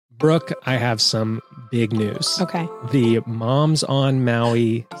Brooke, I have some big news. Okay. The Moms on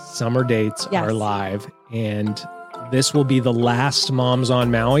Maui summer dates Yes. are live, and this will be the last Moms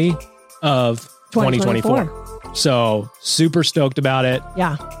on Maui of 2024. So super stoked about it.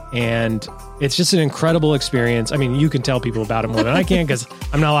 Yeah. And it's just an incredible experience. I mean, you can tell people about it more than I can because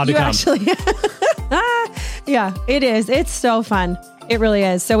I'm not allowed to come. Actually, yeah, it is. It's so fun. It really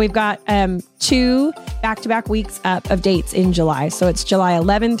is. So we've got 2 back-to-back weeks up of dates in July. So it's July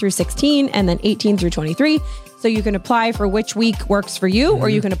 11 through 16 and then 18 through 23. So you can apply for which week works for you, or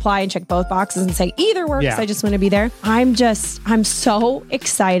you can apply and check both boxes and say either works. Yeah. I just want to be there. I'm so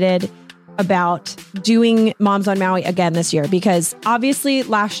excited about doing Moms on Maui again this year, because obviously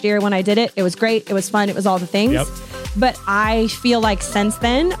last year when I did it, it was great. It was fun. It was all the things. Yep. But I feel like since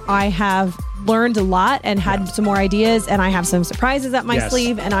then I have learned a lot and had some more ideas, and I have some surprises up my Yes.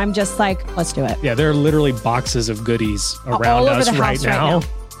 sleeve, and I'm just like, let's do it. Yeah, there are literally boxes of goodies around over us the right house right now now.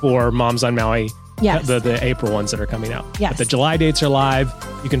 for Moms on Maui. Yes. The April ones that are coming out. Yes. But the July dates are live.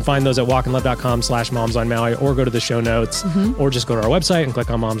 You can find those at walkandlove.com/Moms on Maui, or go to the show notes, or just go to our website and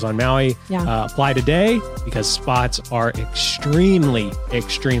click on Moms on Maui. Yeah. Apply today because spots are extremely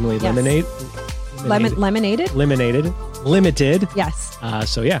Yes. limited. Yes.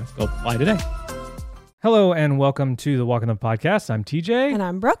 So yeah, go apply today. Hello and welcome to the Walk in Love podcast. I'm TJ. And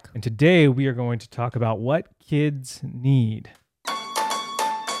I'm Brooke. And today we are going to talk about what kids need.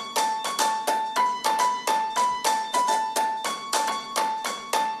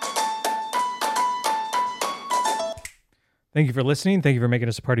 Thank you for listening. Thank you for making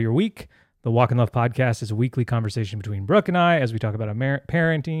us a part of your week. The Walk in Love podcast is a weekly conversation between Brooke and I as we talk about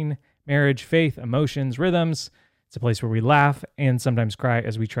parenting, marriage, faith, emotions, rhythms. It's a place where we laugh and sometimes cry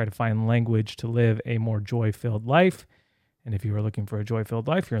as we try to find language to live a more joy-filled life. And if you are looking for a joy-filled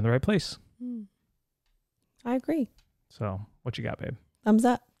life, you're in the right place. I agree. So what you got, babe? Thumbs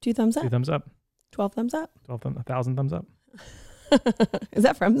up. 2 thumbs up. 2 thumbs up. 12 thumbs up. 1,000 thumbs up. Is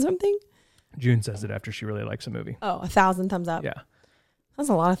that from something? June says it after she really likes a movie. Oh, 1,000 thumbs up. Yeah. That's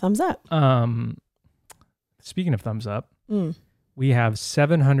a lot of thumbs up. Speaking of thumbs up, we have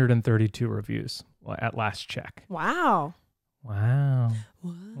 732 reviews at last check. Wow. Wow.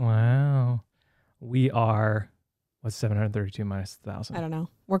 We are, what's 732 minus 1,000? I don't know.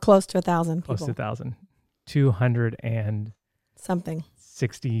 We're close to 1,000 people. Close to 1,000. 269? Something.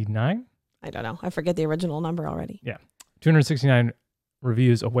 I don't know. I forget the original number already. Yeah. 269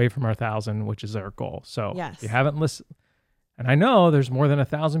 reviews away from our 1,000, which is our goal. So Yes. if you haven't listened, and I know there's more than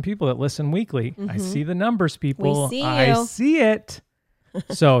 1,000 people that listen weekly. I see the numbers, people. We see I you. see it.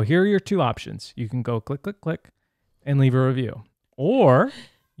 So here are your 2 options. You can go click, click, click, and leave a review. Or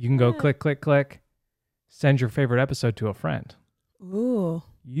you can go click, click, click, send your favorite episode to a friend. Ooh.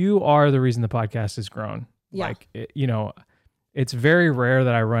 You are the reason the podcast has grown. Yeah. Like, it's very rare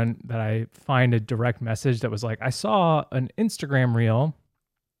that I find a direct message that was like, I saw an Instagram reel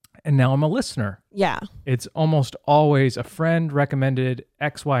and now I'm a listener. Yeah. It's almost always a friend recommended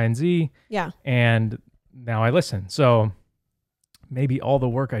X, Y, and Z. Yeah. And now I listen. So maybe all the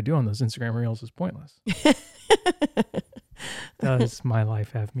work I do on those Instagram reels is pointless. Does my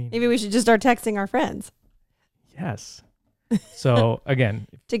life have meaning? Maybe we should just start texting our friends Yes. So again,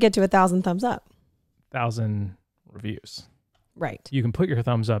 to get to 1,000 thumbs up. 1,000 reviews. Right. You can put your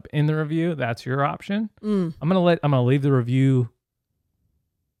thumbs up in the review. That's your option. Mm. I'm gonna leave the review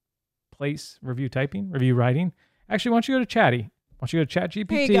writing. Actually, why don't you go to Chatty? Why don't you go to ChatGPT?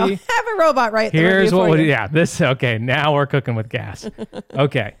 There you go. Have a robot write the Here's review what for you. yeah, okay, now we're cooking with gas.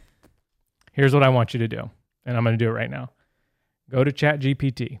 Okay. Here's what I want you to do. And I'm gonna do it right now. Go to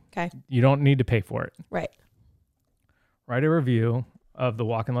ChatGPT. Okay. You don't need to pay for it. Right. Write a review of the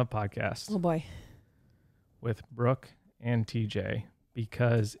Walk in Love podcast Oh boy. with Brooke and TJ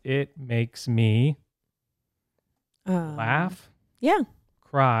because it makes me laugh, Yeah.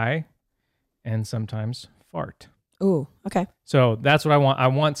 cry, and sometimes fart. Ooh. Okay. So that's what I want. I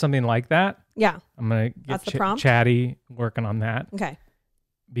want something like that. Yeah. I'm going to That's the get prompt? Chatty working on that. Okay.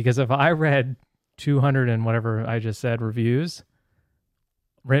 Because if I read 200 and whatever I just said reviews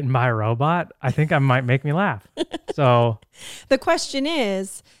written by a robot, I think I might make me laugh. So The question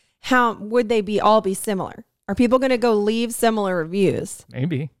is, how would they all be similar? Are people going to go leave similar reviews?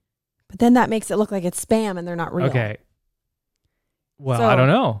 maybe. But then that makes it look like it's spam and they're not real. Okay. Well, So- I don't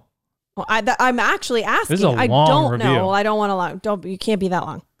know. Well, I'm actually asking. This is a I long don't review. know. I don't want to long. Don't. You can't be that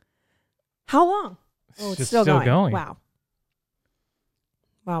long. How long? Oh, it's still going. Wow.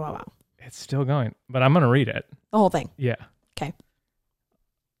 Wow. It's still going, but I'm going to read it. The whole thing. Yeah. Okay.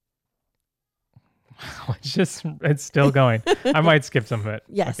 It's still going. I might skip some of it.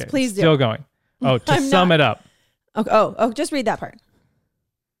 Yes, Okay, please it's do. Still going. Oh, to I'm sum not- it up. Okay. Oh, just read that part.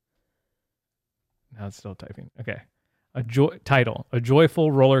 Now it's still typing. Okay. Title: A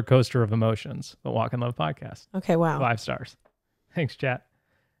Joyful Roller Coaster of Emotions. The Walk in Love podcast. Okay, wow. 5 stars. Thanks, chat.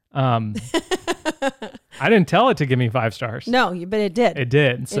 I didn't tell it to give me 5 stars. No, but it did. It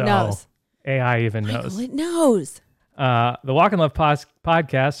did. So it knows. AI even knows. It knows. The Walk in Love podcast,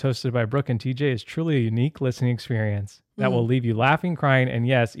 hosted by Brooke and TJ, is truly a unique listening experience that will leave you laughing, crying, and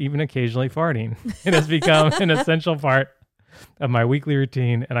yes, even occasionally farting. It has become an essential part of my weekly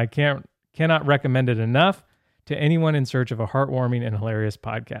routine, and I cannot recommend it enough to anyone in search of a heartwarming and hilarious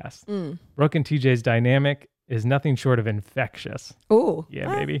podcast. Brooke and TJ's dynamic is nothing short of infectious. Ooh. Yeah,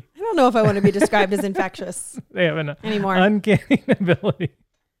 maybe. I don't know if I want to be described as infectious. They have an anymore. uncanny ability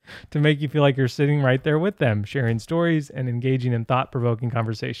to make you feel like you're sitting right there with them, sharing stories and engaging in thought-provoking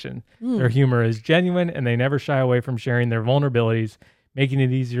conversation. Their humor is genuine, and they never shy away from sharing their vulnerabilities, making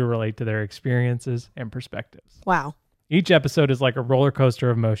it easy to relate to their experiences and perspectives. Wow. Each episode is like a roller coaster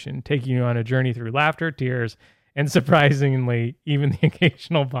of emotion, taking you on a journey through laughter, tears, and surprisingly, even the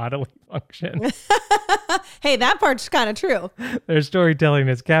occasional bodily function. Hey, that part's kind of true. Their storytelling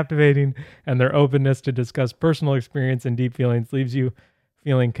is captivating, and their openness to discuss personal experience and deep feelings leaves you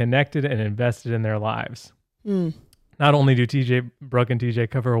feeling connected and invested in their lives. Not only do Brooke and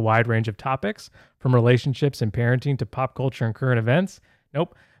TJ cover a wide range of topics, from relationships and parenting to pop culture and current events,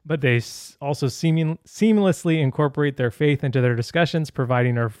 but they also seamlessly incorporate their faith into their discussions,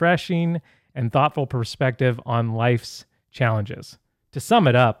 providing a refreshing and thoughtful perspective on life's challenges. To sum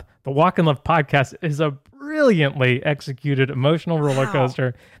it up, the Walk in Love podcast is a brilliantly executed emotional roller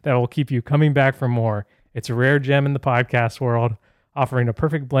coaster that will keep you coming back for more. It's a rare gem in the podcast world, offering a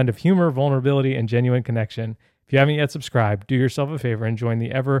perfect blend of humor, vulnerability, and genuine connection. If you haven't yet subscribed, do yourself a favor and join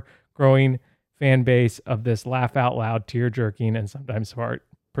the ever-growing fan base of this laugh-out-loud, tear-jerking, and sometimes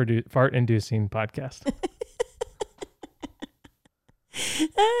fart-inducing podcast.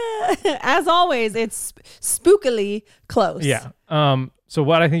 As always, it's spookily close. Yeah. So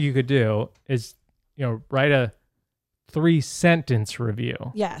what I think you could do is, write a 3-sentence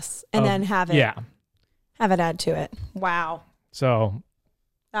review. Yes. And then have it add to it. Wow. So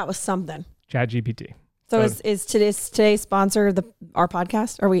that was something. ChatGPT. So is today's sponsor our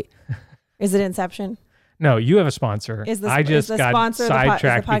podcast? Is it Inception? No, you have a sponsor. I just got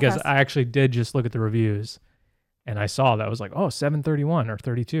sidetracked because I actually did just look at the reviews, and I saw that was like, 731 or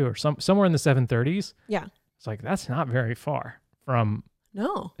 32 or somewhere in the 730s. Yeah. It's like, that's not very far from.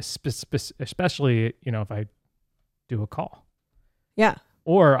 No. Especially, if I do a call. Yeah.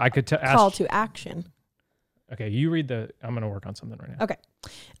 Or I could ask. Call to action. Okay, you read I'm going to work on something right now. Okay.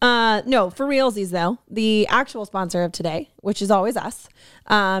 No, for realsies though, the actual sponsor of today, which is always us,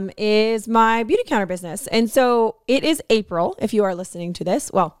 is my beauty counter business. And so it is April, if you are listening to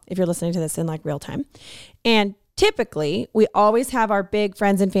this. Well, if you're listening to this in like real time. And typically, we always have our big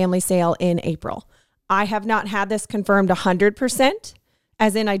friends and family sale in April. I have not had this confirmed 100%,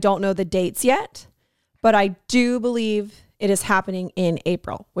 as in I don't know the dates yet, but I do believe it is happening in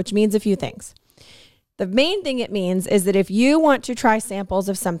April, which means a few things. The main thing it means is that if you want to try samples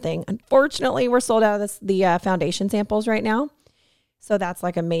of something, unfortunately, we're sold out of the foundation samples right now. So that's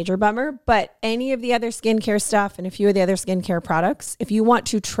like a major bummer. But any of the other skincare stuff and a few of the other skincare products, if you want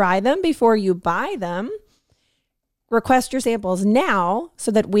to try them before you buy them, request your samples now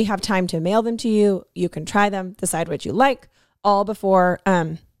so that we have time to mail them to you. You can try them, decide what you like, all before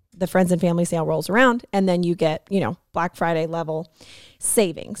the friends and family sale rolls around. And then you get, Black Friday level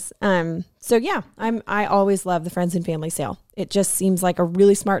savings. So yeah, I always love the friends and family sale. It just seems like a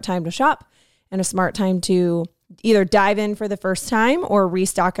really smart time to shop and a smart time to either dive in for the first time or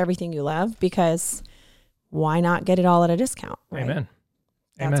restock everything you love, because why not get it all at a discount? Right? Amen.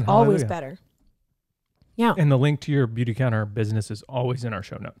 That's Amen. always Hallelujah. better. Yeah. And the link to your beauty counter business is always in our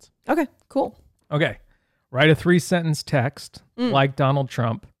show notes. Okay, cool. Okay. Write a 3-sentence text like Donald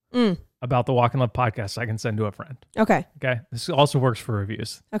Trump about the Walk in Love podcast I can send to a friend. Okay. Okay. This also works for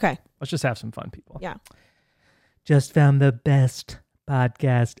reviews. Okay. Let's just have some fun, people. Yeah. Just found the best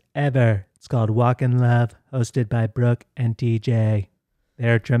podcast ever. It's called Walk in Love, hosted by Brooke and TJ.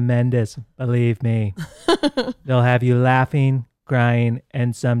 They're tremendous, believe me. They'll have you laughing, crying,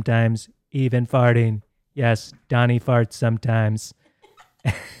 and sometimes even farting. Yes, Donnie farts sometimes.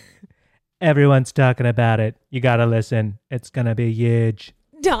 Everyone's talking about it. You got to listen. It's going to be huge.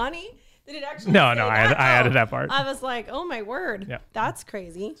 Donnie? Did it actually? No, say I that? added that part. I was like, oh my word. Yeah. That's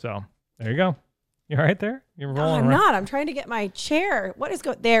crazy. So there you go. You all right there? You're No, rolling I'm around? not. I'm trying to get my chair. What is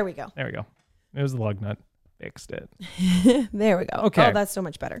there we go. There we go. It was the lug nut. Fixed it. There we go. Okay. Oh, that's so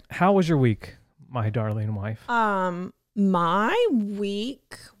much better. How was your week, my darling wife? My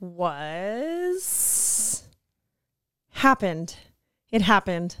week was happened. It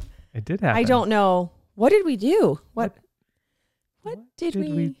happened. It did happen. I don't know. What did we do? What did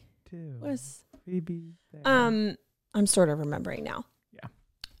we do? Was Phoebe there? I'm sort of remembering now. Yeah.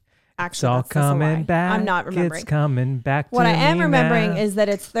 Actually, It's all that's a lie. coming back. I'm not remembering. It's coming back to What I am me remembering now. is that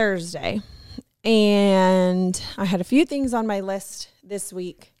it's Thursday. And I had a few things on my list this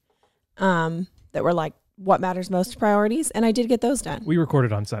week that were like what matters most priorities. And I did get those done. We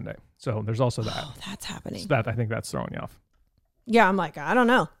recorded on Sunday. So there's also that. Oh, that's happening. So I think that's throwing you off. Yeah, I'm like, I don't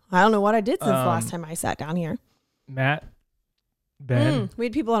know. I don't know what I did since the last time I sat down here. Matt, Ben, We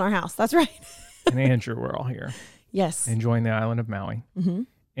had people in our house. That's right. and Andrew were all here Yes. enjoying the island of Maui. Mm-hmm.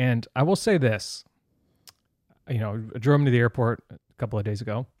 And I will say this, I drove them to the airport a couple of days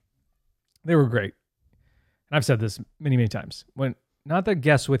ago. They were great. And I've said this many, many times. Not that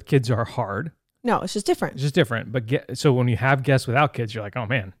guests with kids are hard. No, it's just different. It's just different. But so when you have guests without kids, you're like, oh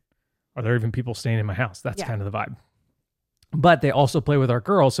man, are there even people staying in my house? That's kind of the vibe. But they also play with our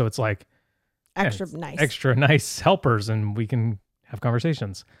girls. So it's like Extra nice helpers, and we can have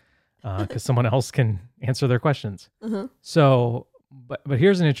conversations because someone else can answer their questions. Mm-hmm. So, but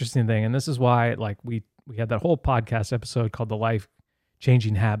here's an interesting thing. And this is why like we had that whole podcast episode called The Life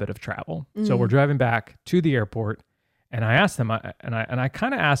Changing Habit of Travel. Mm-hmm. So we're driving back to the airport, and I asked them, and I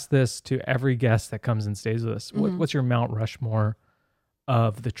kind of asked this to every guest that comes and stays with us. Mm-hmm. What's your Mount Rushmore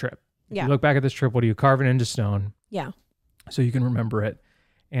of the trip? Yeah. If you look back at this trip, what are you carving into stone? Yeah. So you can remember it.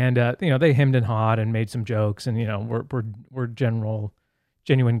 And they hemmed and hawed and made some jokes, and we're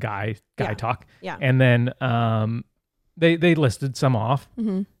genuine guy talk. Yeah. And then they listed some off.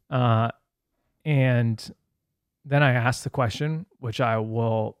 Mm-hmm. And then I asked the question, which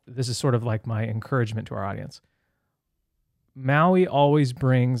this is sort of like my encouragement to our audience. Maui always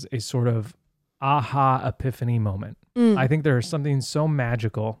brings a sort of aha epiphany moment. I think there is something so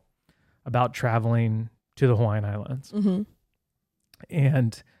magical about traveling to the Hawaiian Islands. Mm-hmm.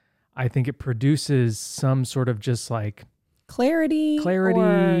 And I think it produces some sort of just like clarity,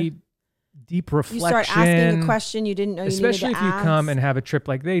 deep reflection. You start asking a question you didn't know you needed to ask. Especially if you come and have a trip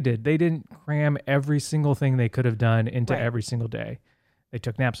like they did. They didn't cram every single thing they could have done into every single day. They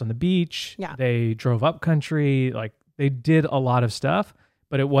took naps on the beach. Yeah. They drove up country. Like they did a lot of stuff,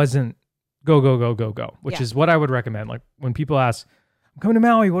 but it wasn't go, which is what I would recommend. Like when people ask, I'm coming to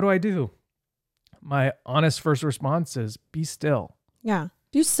Maui, what do I do? My honest first response is be still. Yeah.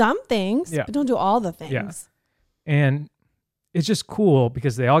 Do some things, but don't do all the things. Yeah. And it's just cool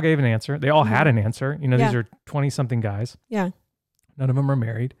because they all gave an answer. They all had an answer. These are 20-something guys. Yeah. None of them are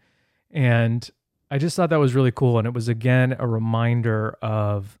married. And I just thought that was really cool. And it was, again, a reminder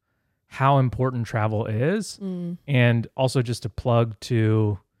of how important travel is. And also just a plug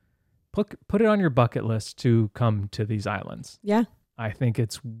to put it on your bucket list to come to these islands. Yeah. I think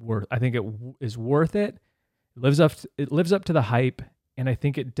it is worth it. It lives up to the hype. And I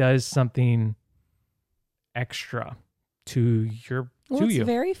think it does something extra to you. It's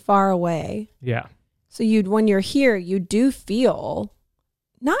very far away. Yeah. So when you're here, you do feel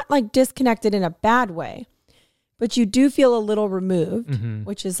not like disconnected in a bad way, but you do feel a little removed,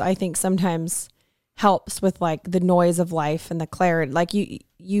 which is, I think, sometimes helps with like the noise of life and the clarity. Like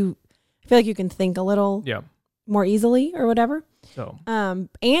you feel like you can think a little more easily or whatever. So, and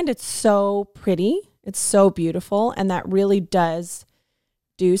it's so pretty. It's so beautiful. And that really does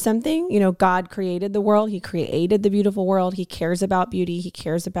do something. God created the world. He created the beautiful world. He cares about beauty. He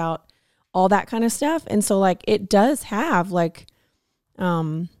cares about all that kind of stuff. And so like, it does have like,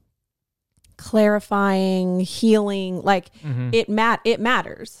 clarifying, healing, like it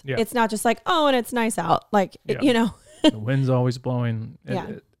matters. Yeah. It's not just like, oh, and it's nice out. Like, the wind's always blowing.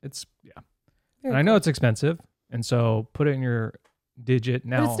 It's and I know it's expensive. And so put it in your digit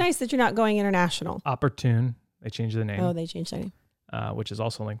now. But it's nice that you're not going international. Opportune. They changed the name. Oh, they changed the name. Which is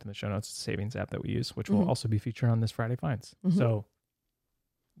also linked in the show notes. It's a savings app that we use, which will also be featured on this Friday Finds. So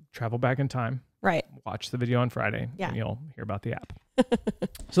travel back in time. Right. Watch the video on Friday. Yeah. And you'll hear about the app.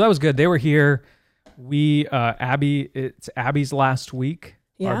 So that was good. They were here. It's Abby's last week.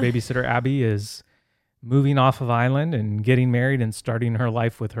 Yeah. Our babysitter Abby is moving off of island and getting married and starting her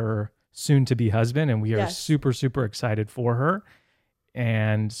life with her soon to be husband. And we are super, super excited for her.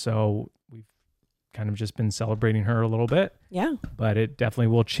 And so we've kind of just been celebrating her a little bit. Yeah. But it definitely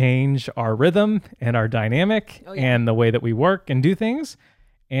will change our rhythm and our dynamic and the way that we work and do things.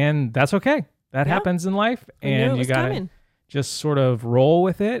 And that's okay. That happens in life. And you got to just sort of roll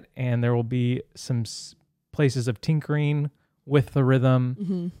with it. And there will be some places of tinkering with the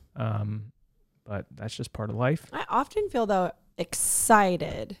rhythm. But that's just part of life. I often feel, though,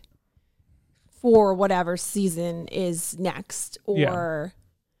 excited for whatever season is next, or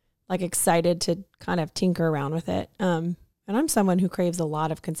like excited to kind of tinker around with it. And And I'm someone who craves a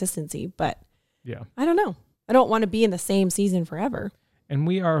lot of consistency, but Yeah. I don't know. I don't want to be in the same season forever. And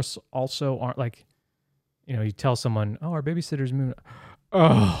we also aren't like, you tell someone, oh, our babysitter's moving.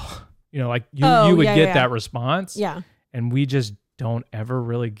 Oh, you would get that response. Yeah. And we just don't ever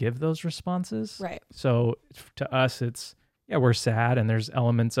really give those responses. Right. So to us, it's, we're sad and there's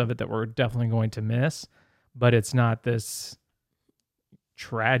elements of it that we're definitely going to miss, but it's not this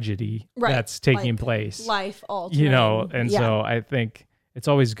tragedy that's taking place. Life altering. And so I think it's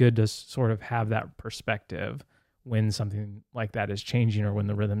always good to sort of have that perspective when something like that is changing or when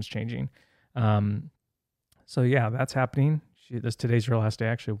the rhythm's changing. So that's happening. Today's her last day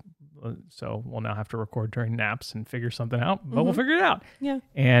actually. So we'll now have to record during naps and figure something out, but we'll figure it out. Yeah.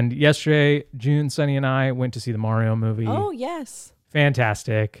 And yesterday, June, Sunny, and I went to see the Mario movie. Oh, yes.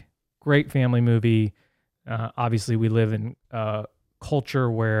 Fantastic. Great family movie. Obviously, we live in a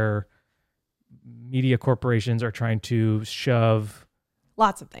culture where media corporations are trying to shove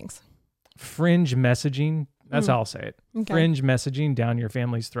lots of things. Fringe messaging. That's how I'll say it. Okay. Fringe messaging down your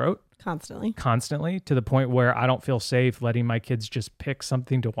family's throat. Constantly, to the point where I don't feel safe letting my kids just pick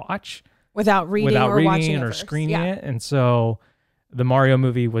something to watch without reading or screening it. And so the Mario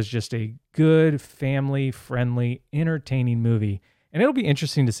movie was just a good, family-friendly, entertaining movie. And it'll be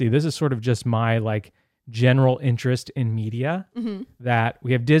interesting to see. This is sort of just my like general interest in media, that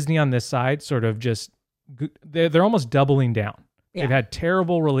we have Disney on this side, sort of just, they're almost doubling down. Yeah. They've had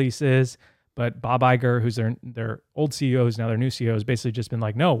terrible releases, but Bob Iger, who's their old CEO, is now their new CEO, has basically just been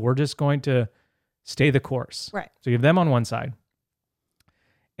like, no, we're just going to stay the course. Right. So you have them on one side.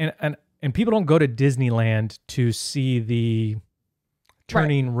 And people don't go to Disneyland to see the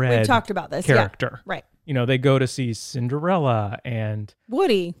turning red we talked about this character. Yeah. Right. They go to see Cinderella and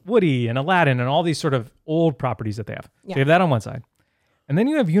Woody and Aladdin and all these sort of old properties that they have. Yeah. So you have that on one side. And then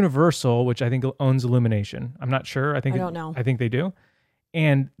you have Universal, which I think owns Illumination. I'm not sure. I don't know. I think they do.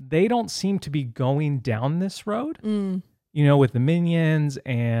 And they don't seem to be going down this road, with the Minions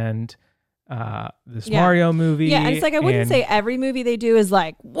and this Mario movie. Yeah, and it's like, I wouldn't say every movie they do is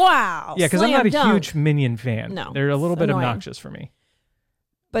like, wow. Yeah, because I'm not a huge Minion fan. No. They're a little bit obnoxious for me.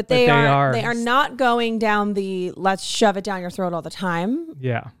 But they are not going down the let's shove it down your throat all the time.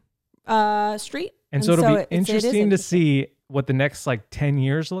 Yeah. Street. And so it'll be interesting to see what the next 10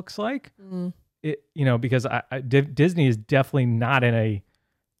 years looks like. Because Disney is definitely not in a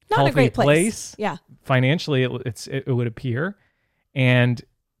healthy a great place. Yeah. Financially, it would appear. And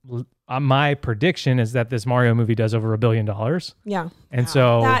my prediction is that this Mario movie does over $1 billion. Yeah. And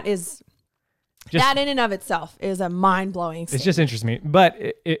so that is that in and of itself is a mind-blowing thing. It's just interesting to me. But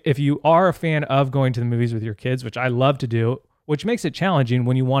if you are a fan of going to the movies with your kids, which I love to do, which makes it challenging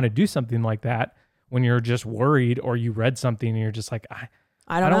when you want to do something like that, when you're just worried or you read something and you're just like,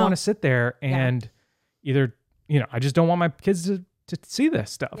 I don't want to sit there and either, I just don't want my kids to see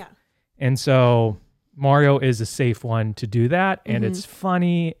this stuff. Yeah. And so Mario is a safe one to do that. And it's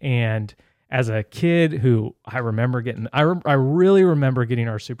funny. And as a kid who I really remember getting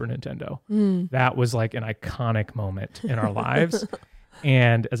our Super Nintendo. That was like an iconic moment in our lives.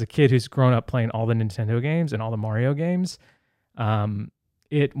 And as a kid who's grown up playing all the Nintendo games and all the Mario games,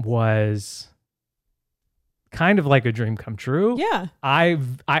 it was kind of like a dream come true. Yeah. I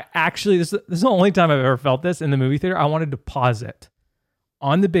actually, this is the only time I've ever felt this in the movie theater. I wanted to pause it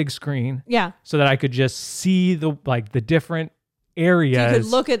on the big screen. Yeah. So that I could just see the different areas. So you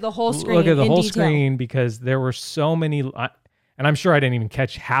could look at the whole screen. Screen, because there were so many, and I'm sure I didn't even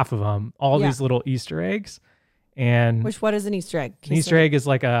catch half of them, these little Easter eggs. And what is an Easter egg? An Easter egg is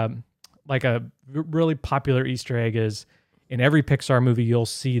like a really popular Easter egg is in every Pixar movie, you'll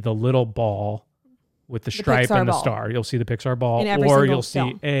see the little ball with the stripe and the star. You'll see the Pixar ball, or you'll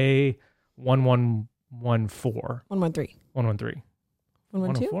see a 1114. 113. 113.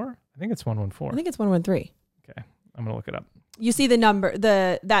 114? I think it's 114. I think it's 113. Okay. I'm going to look it up. You see the number,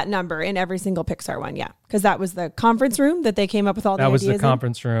 that number in every single Pixar one. Yeah. Because that was the conference room that they came up with all the ideas. That was the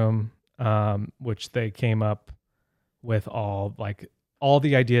conference room, which they came up with all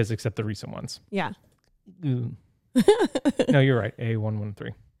the ideas except the recent ones. Yeah. No, you're right.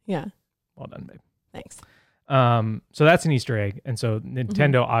 A113. Yeah. Well done, babe. Thanks. So that's an Easter egg. And so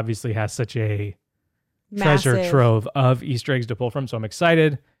Nintendo obviously has such a treasure trove of Easter eggs to pull from. So I'm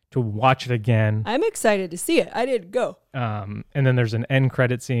excited to watch it again. I'm excited to see it. I didn't go. And then there's an end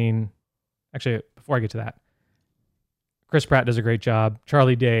credit scene. Actually, before I get to that, Chris Pratt does a great job.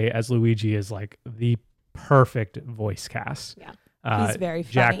 Charlie Day as Luigi is like the perfect voice cast. Yeah. He's very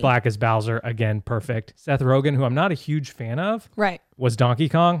funny. Jack Black as Bowser, again, perfect. Seth Rogen, who I'm not a huge fan of, was Donkey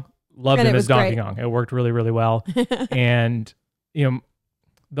Kong. Loved him as Donkey Kong. It worked really, really well. And,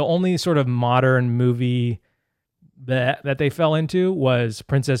 the only sort of modern movie that they fell into was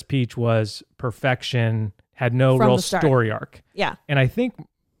Princess Peach was perfection, had no From real the start. story arc. Yeah. And I think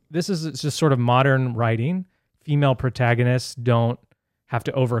this is just sort of modern writing. Female protagonists don't have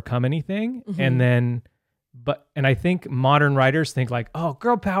to overcome anything. Mm-hmm. And I think modern writers think like, oh,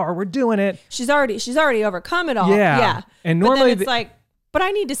 girl power, we're doing it. She's already overcome it all. Yeah. Yeah. And But normally then it's like, but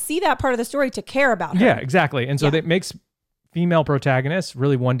I need to see that part of the story to care about her. yeah, exactly. And so Yeah. that makes female protagonists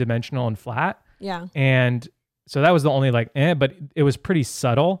really one-dimensional and flat. Yeah. And so that was the only like, but it was pretty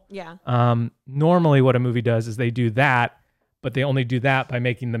subtle. Yeah. Normally what a movie does is they do that, but they only do that by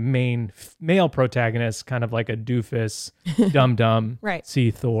making the main male protagonist kind of like a doofus, dum-dum, Right. see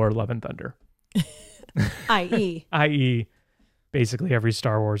Thor, Love and Thunder, I.e. i.e. basically every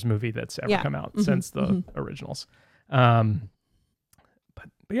Star Wars movie that's ever Yeah. come out Mhm. since the Mhm. originals.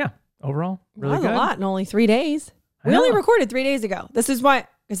 But yeah, overall, really That was good. a lot in only 3 days. I We only know. recorded 3 days ago. This is why,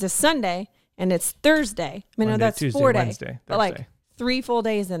 because it's Sunday and it's Thursday. I mean, no, Monday, that's Tuesday, 4 days. Wednesday, But like Thursday. 3 full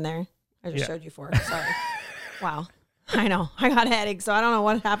days in there. I just Yeah. showed you 4. Sorry. Wow. I know. I got a headache, so I don't know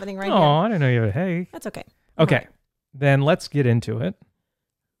what's happening right Oh, here. I didn't know you had a hey. That's okay. Okay, Right. then let's get into it.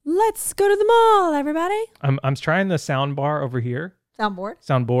 Let's go to the mall, everybody. I'm trying the sound bar over here, Soundboard.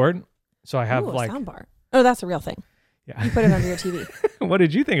 soundboard. So I have Ooh, a like, soundbar. Oh, that's a real thing. yeah. You put it under your TV. What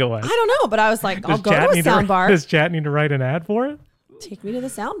did you think it was? I don't know, but I was like, I'll go Chat to a need soundbar. Does Chat need to write an ad for it? Take me to the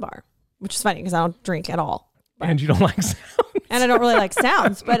soundbar, which is funny because I don't drink at all. And you don't like sound? And I don't really like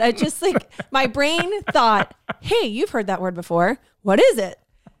sounds, but I just like my brain thought, hey, you've heard that word before. What is it?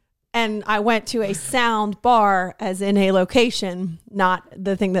 And I went to a sound bar as in a location, not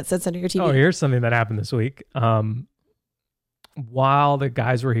the thing that sits under your TV. Oh, here's something that happened this week. While the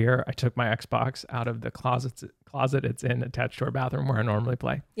guys were here, I took my Xbox out of the closet it's in attached to our bathroom where I normally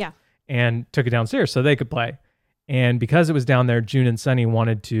play. Yeah. And took it downstairs so they could play. And because it was down there, June and Sunny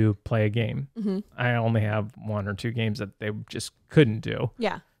wanted to play a game. Mm-hmm. I only have 1 or 2 games that they just couldn't do.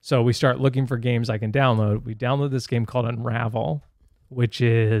 Yeah. So we start looking for games I can download. We download this game called Unravel, which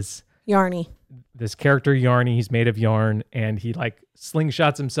is Yarny. this character Yarny. He's made of yarn and he like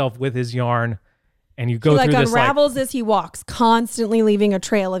slingshots himself with his yarn. And you go He like through this unravels as he walks, constantly leaving a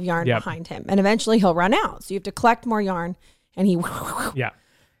trail of yarn Yep. behind him. And eventually he'll run out. So you have to collect more yarn and he yeah.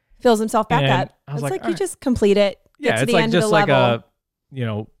 fills himself back And up. I was It's like, like all you right. just complete it. Yeah, Get to it's the like end just of the like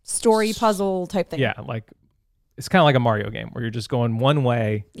level, story s- puzzle type thing. Yeah, like it's kind of like a Mario game where you're just going one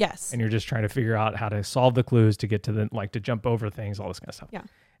way Yes. and you're just trying to figure out how to solve the clues to get to the to jump over things, all this kind of stuff.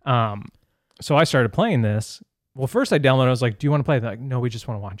 Yeah. So I started playing this. Well, first I downloaded. I was like, "Do you want to play?" They're like, "No, we just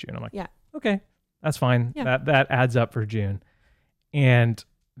want to watch you." And I'm like, Yeah. okay, that's fine. Yeah. That adds up for June." And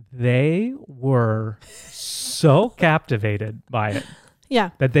they were so captivated by it Yeah.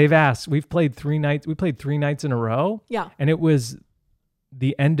 that they've asked. We played 3 nights in a row, Yeah. and it was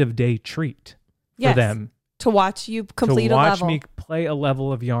the end of day treat for Yes. them To watch you complete to a watch level. me play a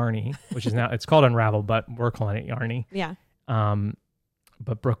level of Yarny, which is now it's called Unravel, but we're calling it Yarny. Yeah.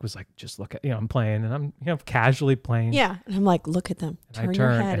 But Brooke was like, just look at, I'm playing and I'm casually playing. Yeah. And I'm like, look at them. And Turn I your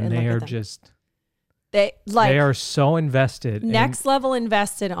turn head and and they look are at them. just, They they are so invested. next level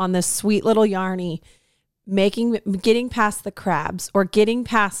invested on this sweet little Yarny, getting past the crabs or getting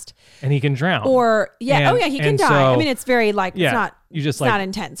past And he can drown. or And- he can and die. so- I mean, it's very like Yeah, it's not you just it's like, not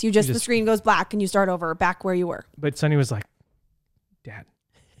intense. You just the just- screen goes black and you start over back where you were. but Sonny was like, Dad,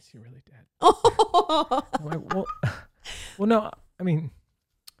 is he really dead? I'm like, well, no, I mean,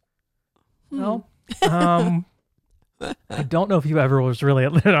 no. I don't know if you ever was really,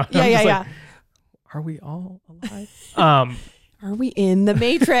 Yeah. Are we all alive? Are we in the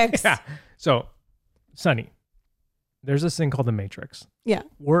Matrix? Yeah. So, Sonny, there's this thing called the Matrix. Yeah.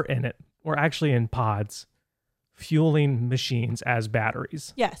 We're in it. We're actually in pods fueling machines as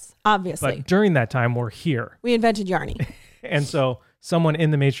batteries. Yes, obviously. But during that time, we're here. We invented Yarny. And so someone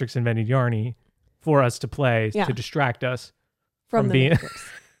in the Matrix invented Yarny for us to play Yeah. to distract us From from the being... Matrix.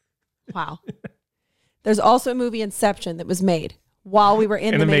 Wow. There's also a movie Inception that was made while we were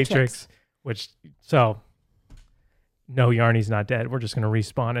in the Matrix. Which, so, no, Yarny's not dead. We're just going to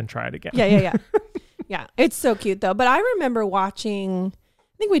respawn and try it again. Yeah. Yeah. It's so cute though. But I remember watching,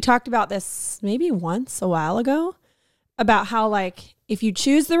 I think we talked about this maybe once a while ago, about how like if you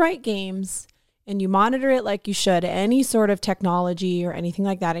choose the right games and you monitor it like you should, any sort of technology or anything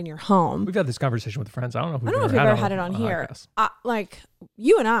like that in your home. We've had this conversation with friends. I don't know if we've ever had it on here. Like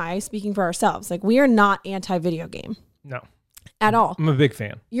you and I, speaking for ourselves, like we are not anti-video game No. at all. I'm a big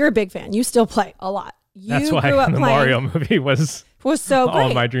fan. You're a big fan. You still play a lot. You That's why grew up the playing, Mario movie was so all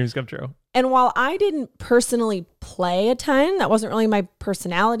great. my dreams come true. And while I didn't personally play a ton, that wasn't really my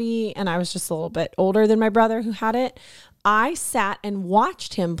personality, and I was just a little bit older than my brother who had it, I sat and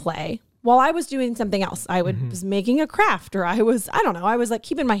watched him play while I was doing something else. I was making a craft, or I was like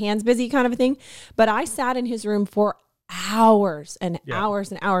keeping my hands busy kind of a thing. But I sat in his room for hours and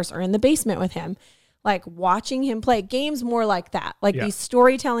hours and hours, or in the basement with him, like watching him play games more like that. Like these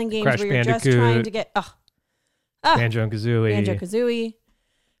storytelling games Crash where you're Bandicoot, just trying to get, Banjo and Kazooie.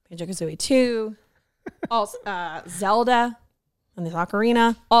 Banjo-Kazooie 2, also, Zelda and the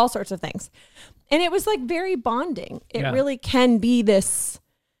Ocarina, all sorts of things. And it was like very bonding. It really can be this,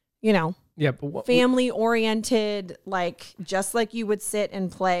 family oriented, like just like you would sit and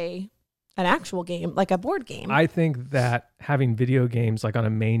play an actual game, like a board game. I think that having video games like on a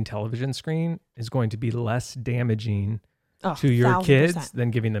main television screen is going to be less damaging to your kids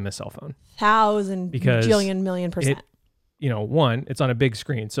than giving them a cell phone. 1,000 jillion million percent. One, it's on a big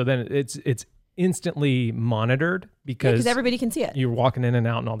screen. So then it's instantly monitored because everybody can see it. You're walking in and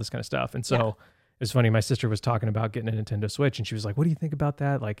out and all this kind of stuff. And so it's funny. My sister was talking about getting a Nintendo Switch and she was like, what do you think about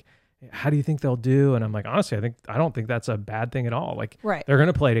that? Like, how do you think they'll do? And I'm like, honestly, I don't think that's a bad thing at all. Like, they're going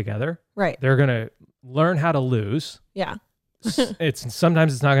to play together. Right. They're going to learn how to lose. Yeah.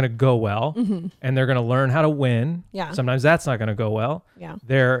 Sometimes it's not going to go well, and they're going to learn how to win. Yeah. Sometimes that's not going to go well. Yeah.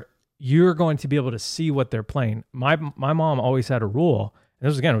 You're going to be able to see what they're playing. My mom always had a rule, and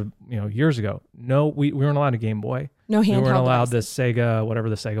this was again, years ago. No, we weren't allowed a Game Boy. No handheld. We weren't allowed the Sega, whatever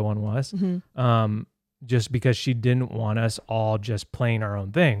the Sega one was. Just because she didn't want us all just playing our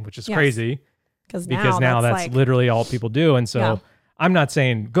own thing, which is crazy. Because now that's like, literally all people do. And so I'm not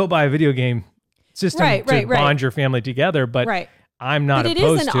saying go buy a video game system to bond your family together, but I'm not opposed to it.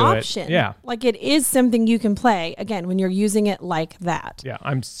 It is an option. Yeah. Like it is something you can play, again, when you're using it like that. Yeah.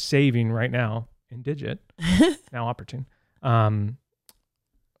 I'm saving right now in Digit, now opportune,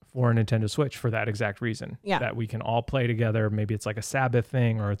 for a Nintendo Switch for that exact reason. Yeah. That we can all play together. Maybe it's like a Sabbath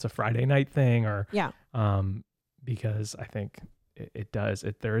thing or it's a Friday night thing or because I think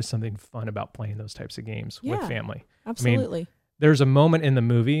there is something fun about playing those types of games with family. Absolutely. I mean, there's a moment in the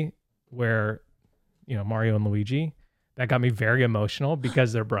movie where, Mario and Luigi, that got me very emotional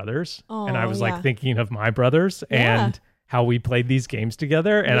because they're brothers. And I was like thinking of my brothers and how we played these games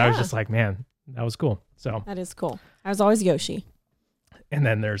together. And I was just like, man, that was cool. So that is cool. I was always Yoshi. And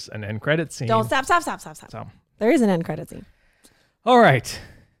then there's an end credit scene. Don't stop. So there is an end credit scene. All right.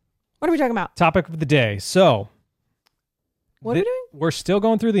 What are we talking about? Topic of the day. So what are we doing? We're still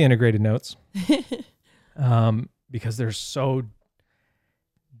going through the integrated notes because they're so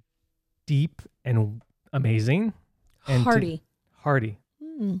deep and amazing. And hearty.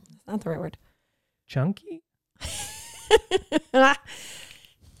 That's not the right word. Chunky?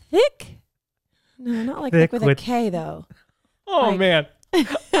 Thick? No, not like thick with a K though. Oh man.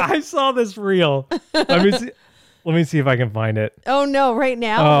 I saw this reel. Let me see if I can find it. Oh no, right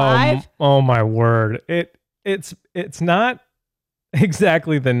now live? Oh my word. It's not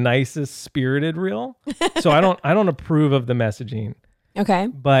exactly the nicest spirited reel. So I don't approve of the messaging. Okay.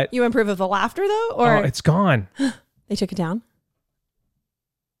 But you approve of the laughter though? Or it's gone. They took it down?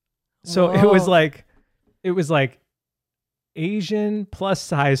 So Whoa. it was like Asian plus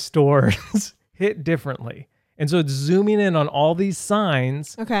size stores hit differently. And so it's zooming in on all these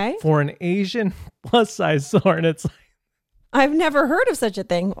signs for an Asian plus size store. And it's like, I've never heard of such a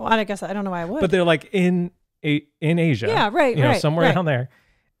thing. Well, I guess I don't know why I would. But they're like in Asia. Yeah, right. Somewhere down there.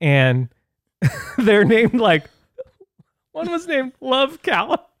 And they're named like, one was named Love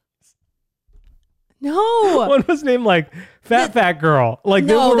Calories. No. One was named like Fat Girl. Like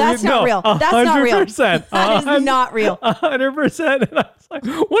no, that's not real. That's not real. 100%. That is not real. 100%. And I was like,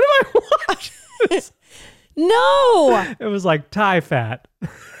 what am I watching? No. It was like Thai fat.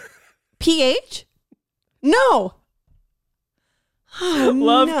 PH? No. Oh,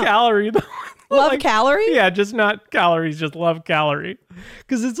 love calorie. Love calorie? Yeah, just not calories, just love calorie.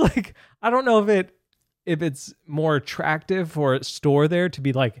 Because it's like, I don't know if it's more attractive for a store there to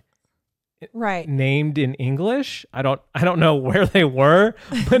be like named in English. I don't know where they were,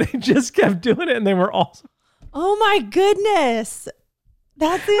 but it just kept doing it and they were all. Oh my goodness.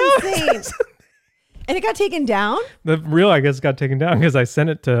 That's insane. And it got taken down? The reel, I guess, got taken down because I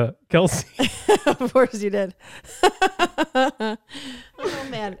sent it to Kelsey. Of course you did. Oh,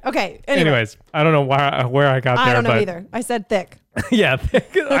 man. Okay. Anyways, I don't know where I got there. I don't know either. I said thick. Yeah,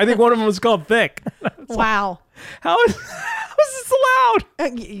 thick. I think one of them was called Thick. Wow. How is this allowed?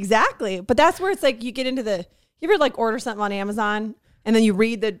 Exactly. But that's where it's like you get into you ever like order something on Amazon and then you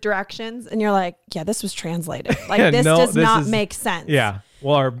read the directions and you're like, yeah, this was translated. Like this does not make sense. Yeah.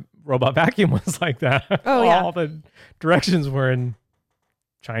 Well, our robot vacuum was like that. Oh, yeah. All the directions were in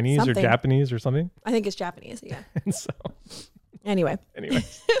Chinese or Japanese or something. I think it's Japanese, yeah. And so Anyway,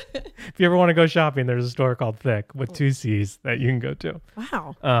 if you ever want to go shopping, there's a store called Thick with 2 C's that you can go to.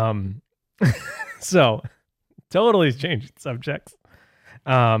 Wow. So totally changing subjects.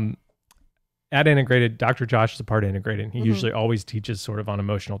 At Integrated, Dr. Josh is a part of Integrated. He usually always teaches sort of on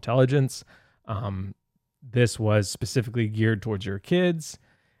emotional intelligence. This was specifically geared towards your kids.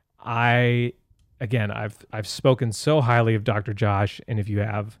 I've spoken so highly of Dr. Josh, and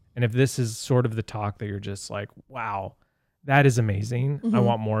if this is sort of the talk that you're just like, wow, that is amazing. I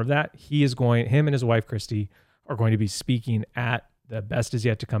want more of that. Him and his wife, Christy, are going to be speaking at the Best Is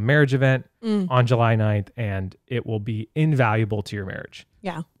Yet to Come marriage event on July 9th, and it will be invaluable to your marriage.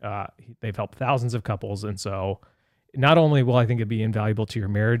 Yeah. They've helped thousands of couples. And so not only will I think it be invaluable to your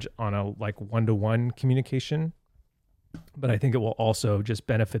marriage on a like one-to-one communication, but I think it will also just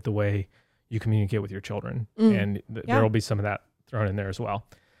benefit the way you communicate with your children. And there will be some of that thrown in there as well.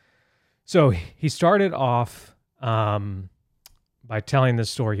 So he started off by telling this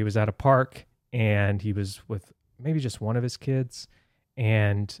story. He was at a park and he was with maybe just one of his kids.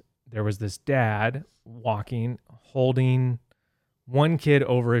 And there was this dad walking, holding one kid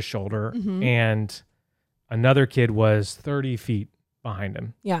over his shoulder, and another kid was 30 feet behind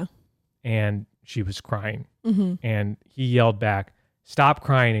him. Yeah. And she was crying. And he yelled back, "Stop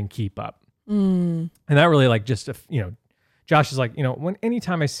crying and keep up." And that really Josh is like,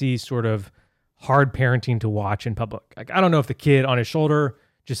 anytime I see sort of hard parenting to watch in public, like, I don't know if the kid on his shoulder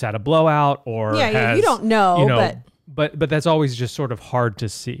just had a blowout or you don't know, but that's always just sort of hard to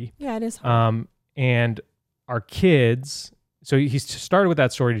see. Yeah, it is hard. And our kids, so he started with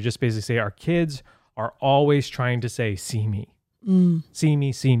that story to just basically say our kids are always trying to say, "See me, see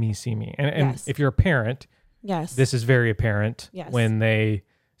me, see me, see me." And if you're a parent, this is very apparent when they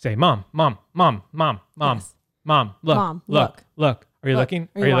say, "Mom, mom, mom, mom, mom, mom, look, Mom, look. Are you looking?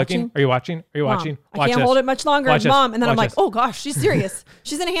 Are you looking? Are you watching? Are you watching? I can't hold it much longer, Watch Mom." And then I'm like, this. "Oh gosh, she's serious.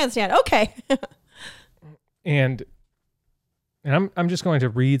 She's in a handstand." Okay. And I'm just going to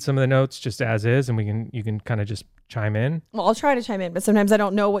read some of the notes just as is, and you can kind of just chime in. Well, I'll try to chime in, but sometimes I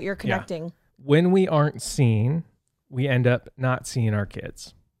don't know what you're connecting. Yeah. When we aren't seen, we end up not seeing our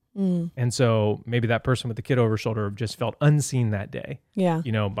kids. And so maybe that person with the kid over his shoulder just felt unseen that day. Yeah.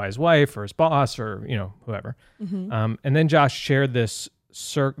 By his wife or his boss or, whoever. And then Josh shared these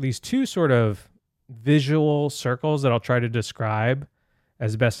two sort of visual circles that I'll try to describe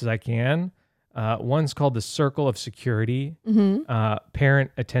as best as I can. One's called the circle of security,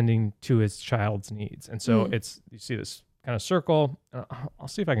 parent attending to his child's needs. And so you see this kind of circle. I'll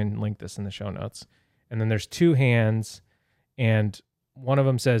see if I can link this in the show notes. And then there's two hands, and one of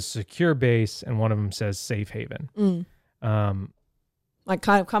them says secure base and one of them says safe haven. Like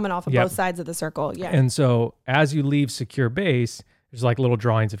kind of coming off of both sides of the circle. Yeah. And so as you leave secure base, there's like little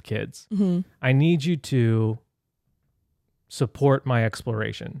drawings of kids. I need you to support my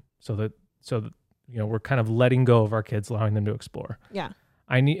exploration so that we're kind of letting go of our kids, allowing them to explore. Yeah.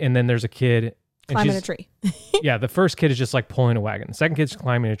 And then there's a kid climbing a tree. Yeah. The first kid is just like pulling a wagon. The second kid's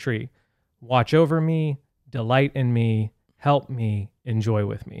climbing a tree. Watch over me, delight in me, help me, enjoy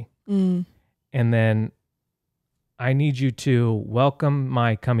with me. And then I need you to welcome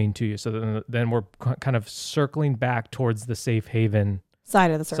my coming to you. So then we're kind of circling back towards the safe haven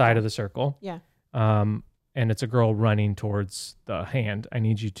side of the circle. Yeah. And it's a girl running towards the hand. I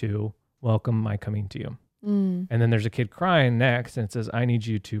need you to welcome my coming to you. And then there's a kid crying next, and it says, I need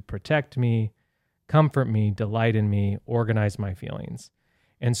you to protect me, comfort me, delight in me, organize my feelings.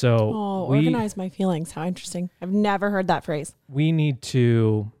 And so organize my feelings. How interesting. I've never heard that phrase. We need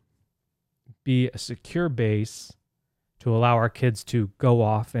to be a secure base to allow our kids to go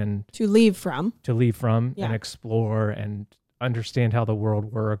off and to leave from and explore and understand how the world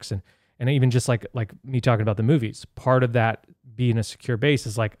works. And even just like me talking about the movies, part of that being a secure base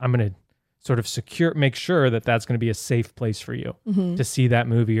is like, I'm going to sort of make sure that that's going to be a safe place for you to see that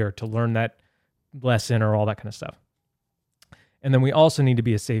movie or to learn that lesson or all that kind of stuff. And then we also need to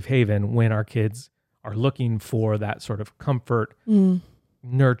be a safe haven when our kids are looking for that sort of comfort,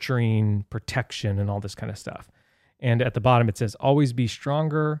 nurturing, protection, and all this kind of stuff. And at the bottom, it says, always be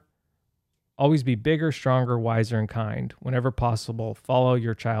stronger, always be bigger, stronger, wiser, and kind. Whenever possible, follow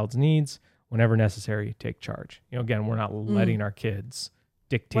your child's needs. Whenever necessary, take charge. Again, we're not letting our kids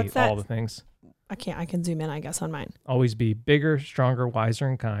dictate all the things. I can zoom in, I guess, on mine. Always be bigger, stronger, wiser,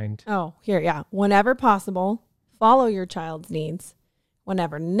 and kind. Oh, here, yeah. Whenever possible, follow your child's needs.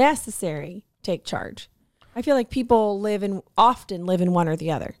 Whenever necessary, take charge. I feel like people often live in one or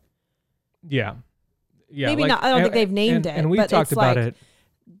the other. Yeah. Yeah. Maybe not. I don't think they've named it. And we talked about it.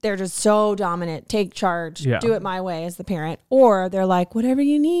 They're just so dominant. Take charge. Yeah. Do it my way as the parent. Or they're like, whatever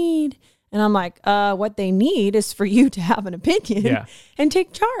you need. And I'm like, what they need is for you to have an opinion and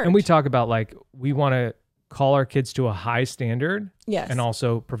take charge. And we talk about like, we want to call our kids to a high standard Yes. and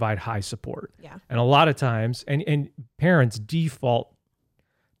also provide high support. Yeah. And a lot of times, and parents default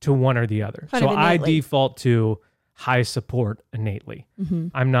to one or the other. Kind So of I innately. default to high support innately. Mm-hmm.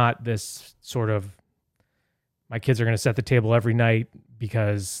 I'm not this sort of, my kids are going to set the table every night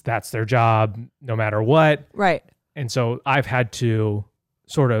because that's their job no matter what. Right. And so I've had to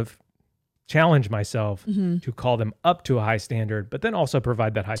sort of challenge myself Mm-hmm. to call them up to a high standard, but then also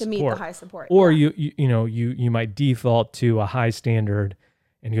provide that high To support. meet the high support. Or Yeah. you might default to a high standard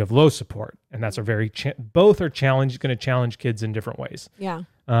and you have low support, and that's a very both are going to challenge kids in different ways. Yeah.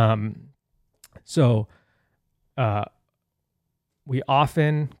 So we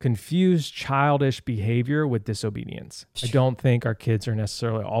often confuse childish behavior with disobedience. I don't think our kids are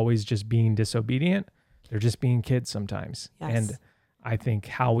necessarily always just being disobedient. They're just being kids sometimes. Yes. And I think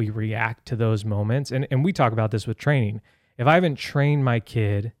how we react to those moments, and we talk about this with training. If I haven't trained my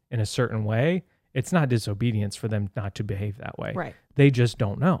kid in a certain way, it's not disobedience for them not to behave that way. Right. They just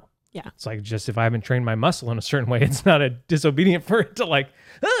don't know. Yeah. It's like, just if I haven't trained my muscle in a certain way, it's not a disobedient for it to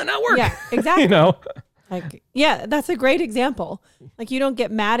not work. Yeah, exactly. You know? Like, yeah, that's a great example. Like, you don't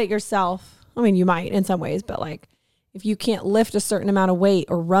get mad at yourself. I mean, you might in some ways, but like, if you can't lift a certain amount of weight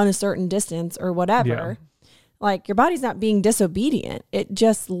or run a certain distance or whatever, like, your body's not being disobedient. It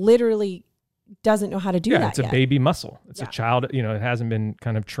just literally doesn't know how to do that It's a yet. baby muscle. It's Yeah. a child, it hasn't been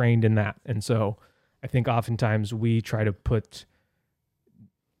kind of trained in that. And so I think oftentimes we try to put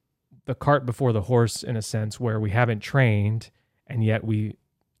the cart before the horse in a sense where we haven't trained, and yet we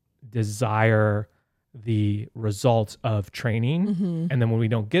desire the results of training. Mm-hmm. And then when we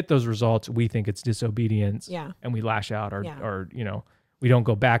don't get those results, we think it's disobedience Yeah. and we lash out or, Yeah. or, we don't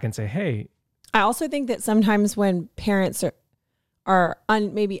go back and say, hey, I also think that sometimes when parents are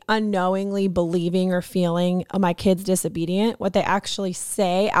maybe unknowingly believing or feeling, oh, my kid's disobedient, what they actually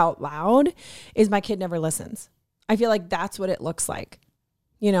say out loud is, my kid never listens. I feel like that's what it looks like.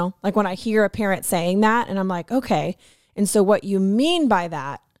 Like when I hear a parent saying that and I'm like, okay. And so what you mean by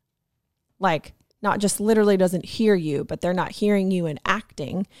that, like, not just literally doesn't hear you, but they're not hearing you and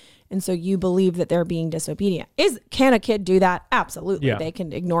acting. And so you believe that they're being disobedient. Can a kid do that? Absolutely. Yeah. They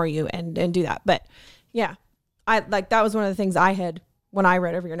can ignore you and do that. But yeah, that was one of the things I had when I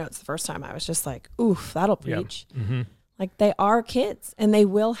read over your notes the first time. I was just like, oof, that'll preach. Yeah. Mm-hmm. Like, they are kids and they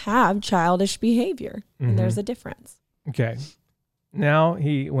will have childish behavior. Mm-hmm. And there's a difference. Okay. Now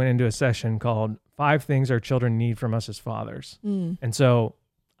he went into a session called 5 Things Our Children Need from Us as Fathers. Mm. And so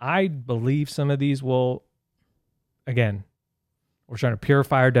I believe some of these will, again, we're trying to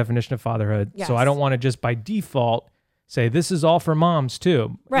purify our definition of fatherhood. Yes. So I don't want to just by default say this is all for moms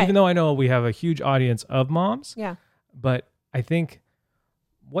too. Right. Even though I know we have a huge audience of moms. Yeah. But I think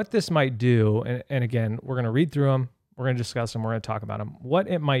what this might do, and again, we're going to read through them. We're going to discuss them. We're going to talk about them. What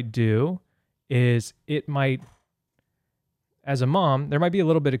it might do is it might, as a mom, there might be a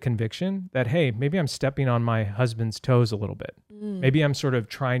little bit of conviction that, hey, maybe I'm stepping on my husband's toes a little bit. Maybe I'm sort of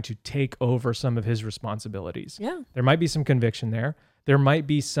trying to take over some of his responsibilities. Yeah. There might be some conviction there. There might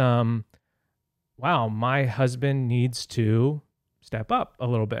be some, wow, my husband needs to step up a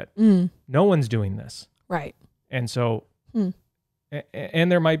little bit. Mm. No one's doing this. Right. And so, Hmm.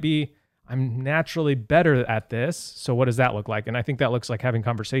 and there might be, I'm naturally better at this. So what does that look like? And I think that looks like having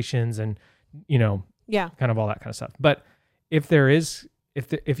conversations and, Yeah. kind of all that kind of stuff. But if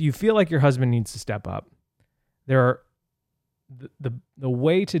you feel like your husband needs to step up, there are the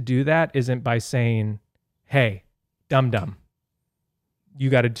way to do that isn't by saying, hey, dum, you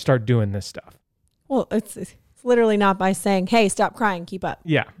got to start doing this stuff. Well, it's literally not by saying, hey, stop crying, keep up.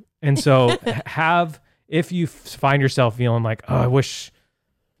 Yeah. And so if you find yourself feeling like, oh, I wish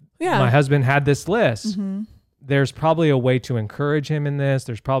Yeah. my husband had this list, Mm-hmm. there's probably a way to encourage him in this.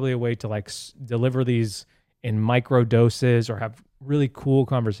 There's probably a way to deliver these in micro doses or have really cool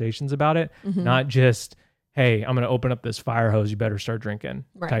conversations about it. Mm-hmm. Not just, hey, I'm going to open up this fire hose, you better start drinking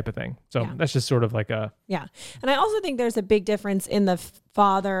Right. type of thing. So Yeah. that's just sort of like a, Yeah. And I also think there's a big difference in the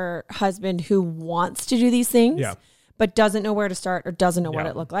father husband who wants to do these things, Yeah. but doesn't know where to start or doesn't know what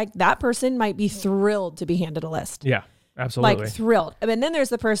Yeah. it looked like. That person might be thrilled to be handed a list. yeah, absolutely. Like, thrilled. And then there's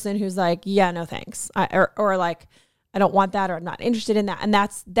the person who's like, yeah, no, thanks. Or like, I don't want that, or I'm not interested in that. And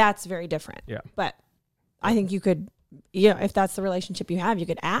that's very different. Yeah. But I think you could, if that's the relationship you have, you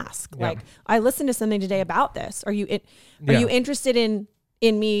could ask, Yeah. like, I listened to something today about this. Are you Yeah. you interested in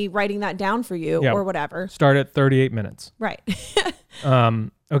me writing that down for you Yeah. or whatever? Start at 38 minutes. Right.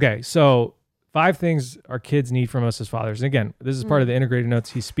 Okay. So 5 things our kids need from us as fathers. And again, this is part of the integrated notes.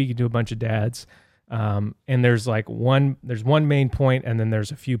 He's speaking to a bunch of dads. And there's one main point and then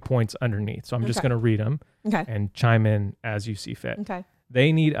there's a few points underneath. So I'm just Okay. going to read them Okay. and chime in as you see fit. Okay.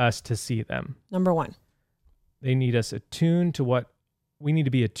 They need us to see them. Number 1. they need us attuned to what we need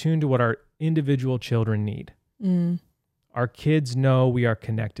to be attuned to what our individual children need. Our kids know we are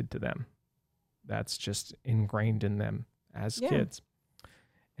connected to them. That's just ingrained in them as kids.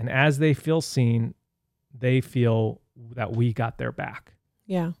 And as they feel seen, they feel that we got their back.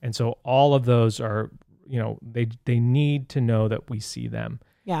 Yeah. And so all of those are, they need to know that we see them.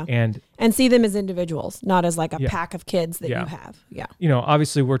 Yeah. And see them as individuals, not as like a pack of kids that you have. Yeah.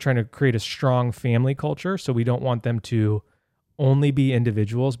 Obviously we're trying to create a strong family culture, so we don't want them to only be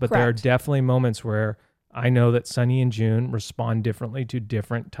individuals, but there are definitely moments where I know that Sunny and June respond differently to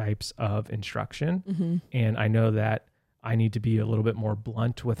different types of instruction. And I know that I need to be a little bit more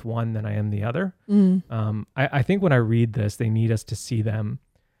blunt with one than I am the other. I think when I read this, they need us to see them.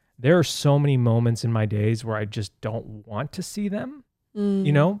 There are so many moments in my days where I just don't want to see them,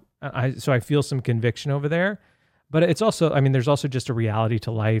 so I feel some conviction over there. But it's also, there's also just a reality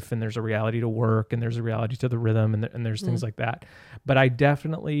to life, and there's a reality to work, and there's a reality to the rhythm, and there's things like that. But I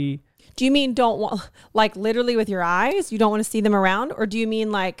definitely... Do you mean don't want, like literally with your eyes, you don't want to see them around? Or do you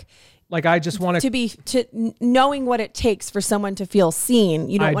mean like I just want to knowing what it takes for someone to feel seen,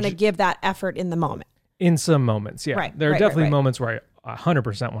 you don't want to give that effort in the moment? In some moments, yeah. Right, there are definitely moments where I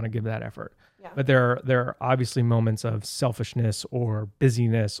 100% want to give that effort. Yeah. But there are obviously moments of selfishness or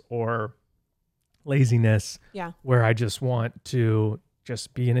busyness or laziness where I just want to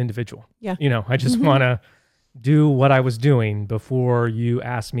just be an individual. Yeah. I just want to do what I was doing before you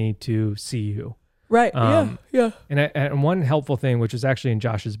asked me to see you. Right. Yeah. And one helpful thing, which is actually in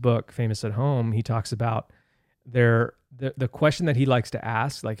Josh's book, Famous at Home, he talks about the question that he likes to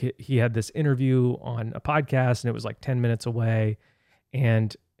ask. Like he had this interview on a podcast, and it was like 10 minutes away,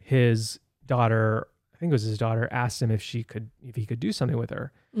 and his daughter, I think it was his daughter, asked him if he could do something with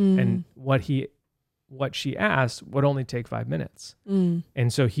her. And what she asked would only take 5 minutes.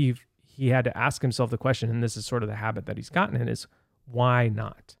 And so he had to ask himself the question, and this is sort of the habit that he's gotten in, is why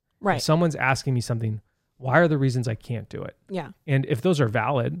not? Right. If someone's asking me something, why are the reasons I can't do it? Yeah. And if those are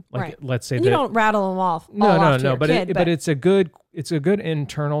valid, let's say and you don't rattle them off. But it's a good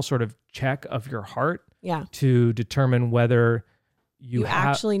internal sort of check of your heart. Yeah. To determine whether you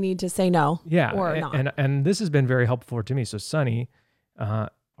actually need to say no. Yeah. Or not. And this has been very helpful to me. So Sunny,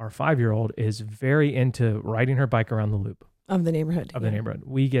 our 5-year-old, is very into riding her bike around the loop of the neighborhood. The neighborhood.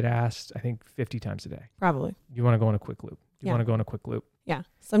 We get asked, I think, 50 times a day. Probably. You want to go on a quick loop? You want to go on a quick loop? Yeah.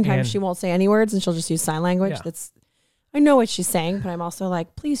 Sometimes she won't say any words, and she'll just use sign language. Yeah. I know what she's saying, but I'm also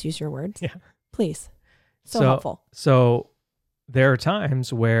like, please use your words. Yeah. Please. So helpful. So there are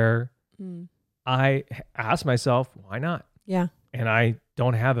times where I ask myself, why not? Yeah. And I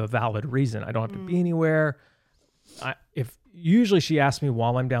don't have a valid reason. I don't have to be anywhere. If usually she asks me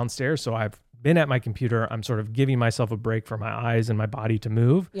while I'm downstairs, so I've been at my computer, I'm sort of giving myself a break for my eyes and my body to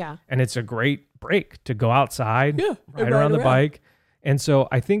move. Yeah. And it's a great break to go outside, ride around the bike. And so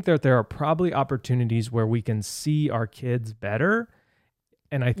I think that there are probably opportunities where we can see our kids better.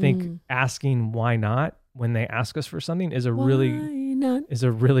 And I think asking why not when they ask us for something is a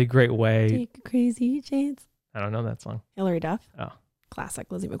really great way. Take a crazy chance. I don't know that song. Hilary Duff. Oh.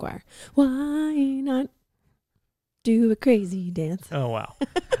 Classic Lizzie McGuire. Why not do a crazy dance? Oh, wow.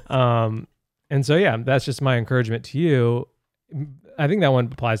 And so, that's just my encouragement to you. I think that one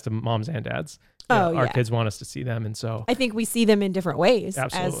applies to moms and dads. Our kids want us to see them. And so I think we see them in different ways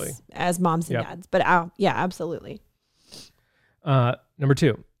absolutely. as moms and dads. But absolutely. Number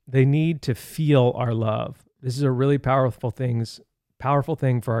 2, they need to feel our love. This is a really powerful thing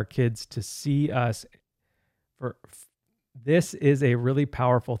for our kids to see us. This is a really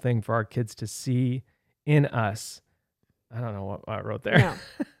powerful thing for our kids to see in us. I don't know what I wrote there. No.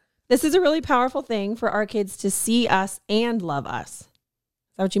 This is a really powerful thing for our kids to see us and love us.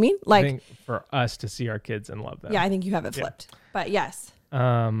 Is that what you mean? I think for us to see our kids and love them. Yeah, I think you have it flipped. But yes.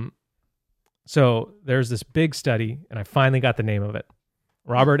 So there's this big study, and I finally got the name of it.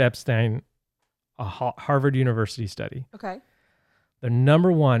 Robert Epstein, a Harvard University study. Okay. The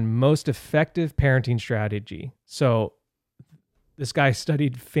number 1 most effective parenting strategy. So this guy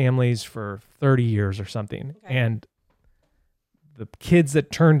studied families for 30 years or something. Okay. And the kids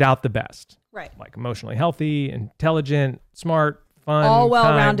that turned out the best, right? Like emotionally healthy, intelligent, smart, fun, all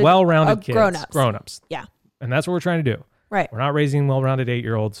well-rounded kids, grown-ups. Yeah. And that's what we're trying to do. Right. We're not raising well-rounded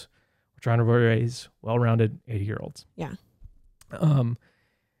 8-year-olds. We're trying to raise well-rounded 80-year-olds. Yeah.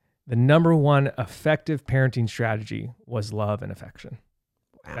 The number 1 effective parenting strategy was love and affection.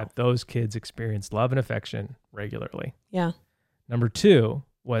 Wow. That those kids experienced love and affection regularly. Yeah. Number 2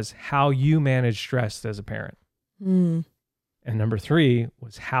 was how you manage stress as a parent. And number 3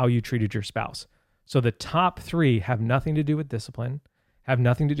 was how you treated your spouse. So the top 3 have nothing to do with discipline, have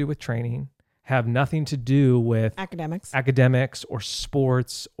nothing to do with training, have nothing to do with academics or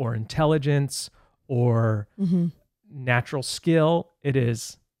sports or intelligence or natural skill. It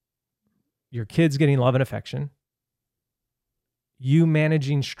is your kids getting love and affection, you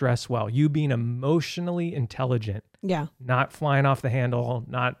managing stress well, you being emotionally intelligent, not flying off the handle,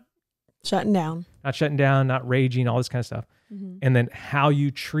 not shutting down, not raging, all this kind of stuff. And then how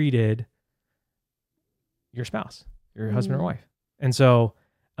you treated your spouse, your husband or wife. And so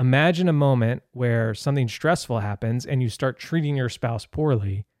imagine a moment where something stressful happens and you start treating your spouse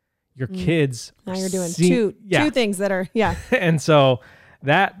poorly. Your kids now you're doing two things that are and so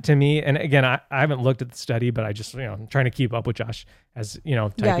that to me, and again, I haven't looked at the study, but I just, I'm trying to keep up with Josh as,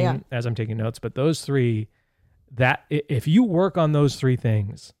 typing as I'm taking notes. But those three, that if you work on those three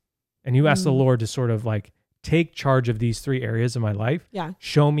things and you ask the Lord to sort of like take charge of these three areas of my life,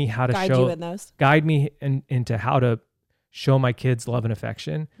 show me how to guide me into how to show my kids love and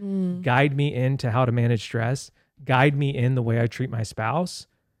affection, guide me into how to manage stress, guide me in the way I treat my spouse,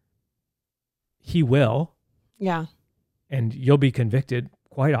 he will. Yeah. And you'll be convicted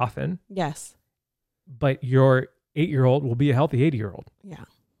quite often. Yes. But your 8-year-old will be a healthy 80-year-old. Yeah.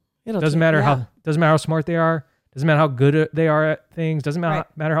 Doesn't matter how smart they are. Doesn't matter how good they are at things. Doesn't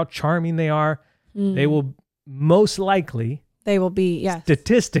matter how charming they are. They will most likely. They will be,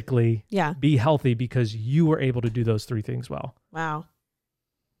 statistically, be healthy because you were able to do those three things well. Wow.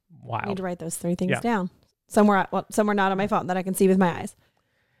 Wild. I need to write those three things down somewhere not on my phone that I can see with my eyes.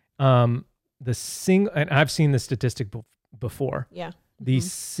 And I've seen the statistic before. Yeah. The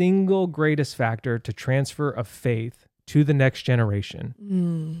single greatest factor to transfer of faith to the next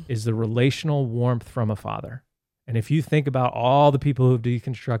generation is the relational warmth from a father. And if you think about all the people who've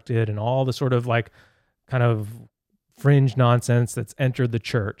deconstructed and all the sort of like kind of fringe nonsense that's entered the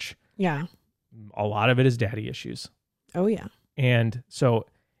church, a lot of it is daddy issues. Oh yeah. And so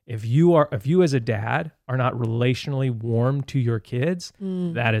if you as a dad are not relationally warm to your kids,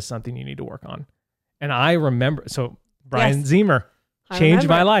 that is something you need to work on. And I remember, so Brian Ziemer changed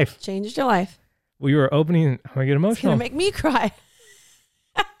my life. Changed your life. We were opening, I get emotional. It's going to make me cry.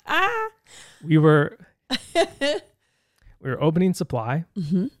 We were opening Supply,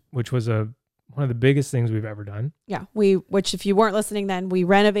 which was one of the biggest things we've ever done. Yeah. Which if you weren't listening then, we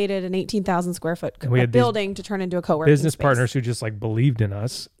renovated an 18,000 square foot building to turn into a co-working business space. Partners who just like believed in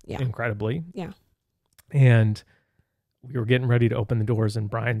us incredibly. Yeah. And we were getting ready to open the doors and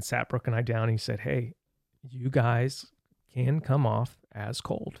Brian sat Brooke and I down and he said, "Hey, you guys can come off as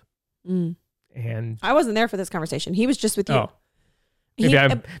cold." And I wasn't there for this conversation. He was just with you. Oh.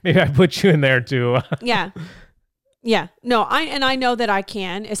 Maybe I put you in there too. Yeah. Yeah. No, I know that I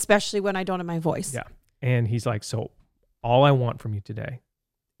can, especially when I don't have my voice. Yeah. And he's like, "So all I want from you today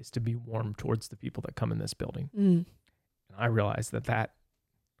is to be warm towards the people that come in this building." And I realized that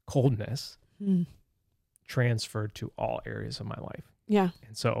coldness transferred to all areas of my life. Yeah.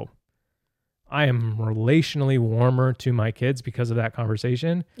 And so I am relationally warmer to my kids because of that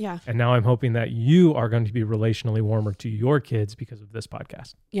conversation. Yeah. And now I'm hoping that you are going to be relationally warmer to your kids because of this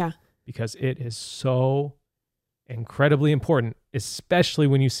podcast. Yeah. Because it is so incredibly important, especially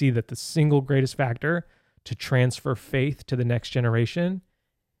when you see that the single greatest factor to transfer faith to the next generation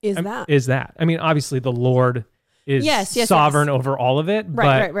is that. I mean, obviously the Lord is sovereign over all of it.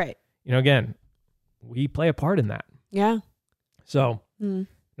 Right. Again, we play a part in that. Yeah. So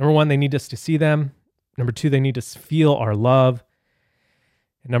number one, they need us to see them. Number two, they need to feel our love.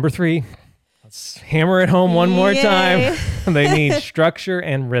 And number three, let's hammer it home one more time. They need structure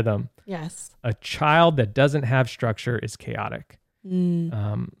and rhythm. Yes. A child that doesn't have structure is chaotic.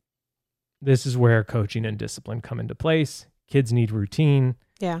 This is where coaching and discipline come into place. Kids need routine.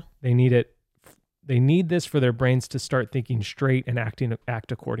 Yeah. They need it. They need this for their brains to start thinking straight and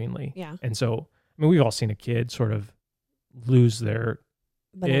act accordingly. Yeah. And so, I mean, we've all seen a kid sort of lose their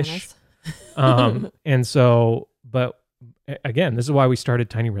ish. And so, but again, this is why we started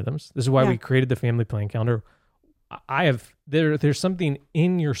Tiny Rhythms. This is why we created the family plan calendar. There's something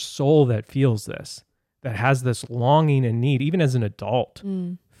in your soul that feels this, that has this longing and need, even as an adult,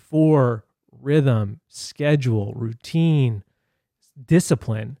 for rhythm, schedule, routine,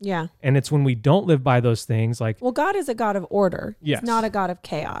 discipline. Yeah. And it's when we don't live by those things, like, well, God is a God of order. Yes. He's not a God of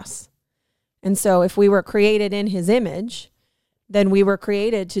chaos. And so if we were created in his image, then we were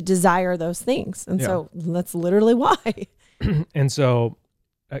created to desire those things. And so that's literally why. And so,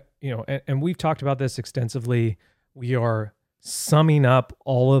 and we've talked about this extensively. We are summing up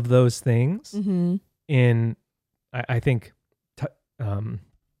all of those things in, I think, in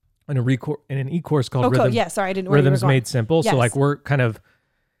an e-course called Rhythms I didn't know Rhythms Made Simple. Yes. So like we're kind of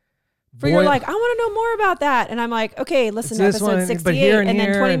You're like, I want to know more about that. And I'm like, okay, listen to episode 68 and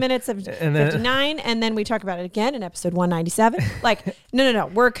then 20 minutes of 59. And then we talk about it again in episode 197. Like, no.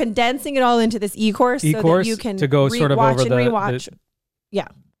 We're condensing it all into this e-course so that you can to go sort of over rewatch.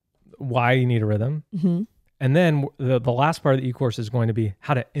 Why you need a rhythm. Mm-hmm. And then the last part of the e-course is going to be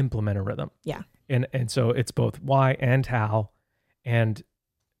how to implement a rhythm. Yeah. And so it's both why and how. And,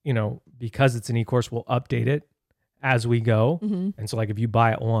 because it's an e-course, we'll update it as we go. Mm-hmm. And so like if you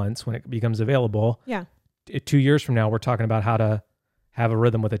buy it once, when it becomes available, 2 years from now, we're talking about how to have a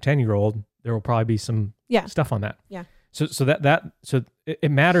rhythm with a 10-year-old. There will probably be some stuff on that. Yeah. So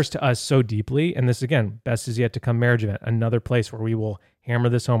it matters to us so deeply. And this, again, Best Is Yet to Come marriage event, another place where we will hammer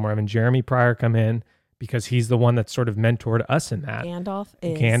this home. We're having Jeremy Pryor come in because he's the one that sort of mentored us in that.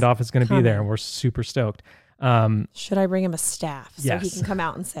 Gandalf is going to be there, and we're super stoked. Should I bring him a staff so yes. he can come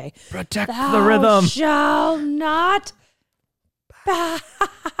out and say, protect the rhythm. Shall not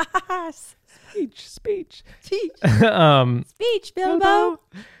pass. Speech, Bilbo.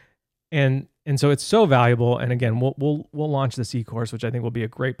 And so it's so valuable. And again, we'll launch this e-course, which I think will be a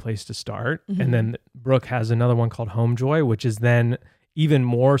great place to start. Mm-hmm. And then Brooke has another one called Home Joy, which is then even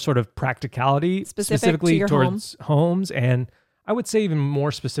more sort of practicality specifically to towards homes. And I would say even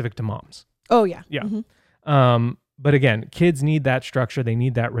more specific to moms. Oh yeah. Yeah. Mm-hmm. But again, kids need that structure. They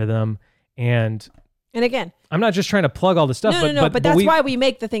need that rhythm. And again, I'm not just trying to plug all this stuff. But that's why we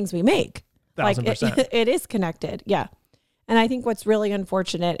make the things we make. 1,000%. It is connected. Yeah. And I think what's really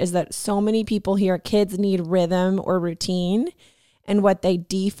unfortunate is that so many people hear kids need rhythm or routine. And what they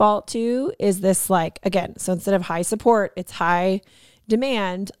default to is this, like, again, so instead of high support, it's high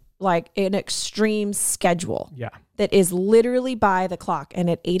demand, like an extreme schedule. Yeah. That is literally by the clock and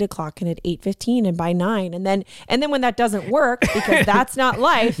at 8:00 and at 8:15 and by 9. And then when that doesn't work, because that's not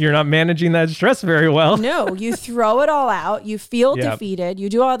life. You're not managing that stress very well. No, you throw it all out. You feel defeated. You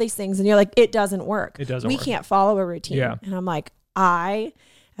do all these things and you're like, it doesn't work. We can't follow a routine. Yeah. And I'm like, I,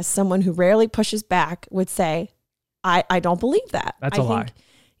 as someone who rarely pushes back, would say, I don't believe that. That's a lie.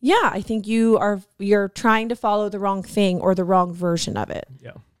 Yeah. I think you're trying to follow the wrong thing or the wrong version of it.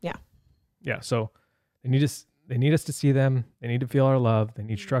 Yeah. Yeah. Yeah. So they need us to see them. They need to feel our love. They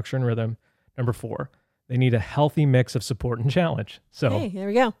need structure and rhythm. Number 4, they need a healthy mix of support and challenge. So hey, there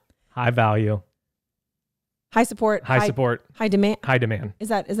we go. High value, high support, high demand. Is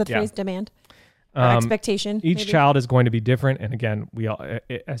that the phrase demand? Or expectation. Each maybe? child is going to be different. And again, we all,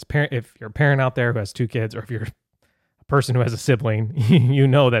 as parent, if you're a parent out there who has 2 kids, or if you're a person who has a sibling, you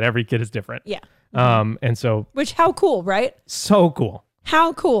know that every kid is different. Yeah. And so, which, how cool, right? So cool.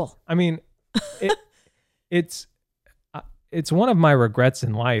 How cool. I mean, it's one of my regrets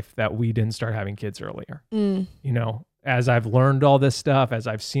in life that we didn't start having kids earlier. As I've learned all this stuff, as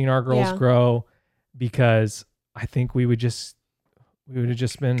I've seen our girls grow, because I think we would have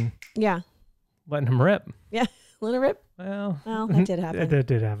just been letting them rip. Yeah, let it rip. Well, that did happen. That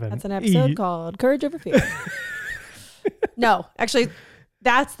did happen. That's an episode called Courage Over Fear. No, actually,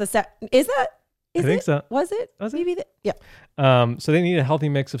 that's the set. Is that? I think so. Was it? Maybe yeah. So they need a healthy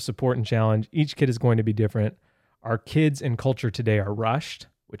mix of support and challenge. Each kid is going to be different. Our kids in culture today are rushed,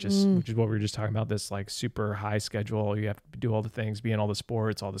 which is what we were just talking about. This like super high schedule. You have to do all the things, be in all the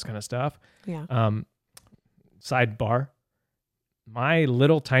sports, all this kind of stuff. Yeah. Sidebar. My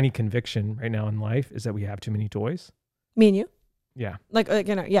little tiny conviction right now in life is that we have too many toys. Me and you? Yeah. Like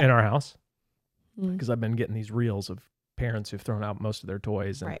in our house. Because I've been getting these reels of parents who've thrown out most of their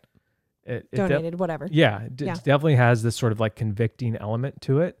toys. And right. Donated, whatever. Yeah, it definitely has this sort of like convicting element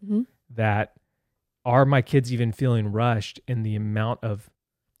to it. That are my kids even feeling rushed in the amount of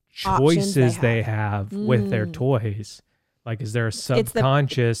choices they have with their toys? Like, is there a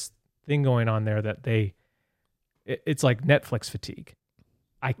subconscious thing going on there that it's like Netflix fatigue?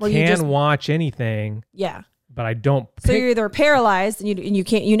 I can watch anything. Yeah. But I don't. So you're either paralyzed and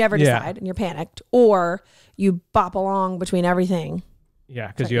you never decide and you're panicked, or you bop along between everything. Yeah,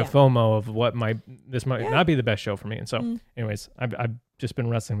 because you have FOMO of this might not be the best show for me. And so anyways, I've just been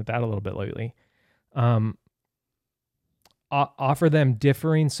wrestling with that a little bit lately. Offer them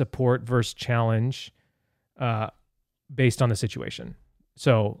differing support versus challenge based on the situation.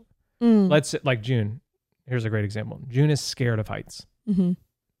 So let's like June. Here's a great example. June is scared of heights.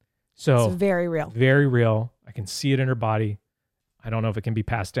 So it's very real. Very real. I can see it in her body. I don't know if it can be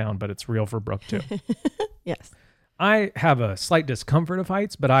passed down, but it's real for Brooke too. Yes. I have a slight discomfort of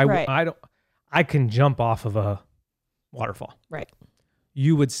heights, but I can jump off of a waterfall. Right.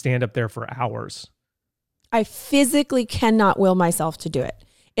 You would stand up there for hours. I physically cannot will myself to do it.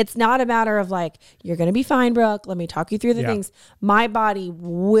 It's not a matter of like, you're going to be fine, Brooke. Let me talk you through the things. My body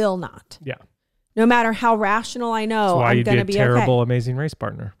will not. Yeah. No matter how rational I know, That's why I'm you'd going be to a be terrible, okay. amazing race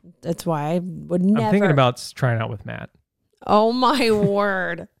partner. That's why I would never. I'm thinking about trying out with Matt. Oh my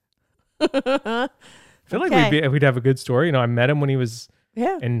word. I feel like we'd have a good story. You know, I met him when he was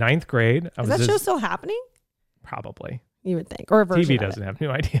in 9th grade. Is that show still happening? Probably. You would think. Or a version TV of doesn't have new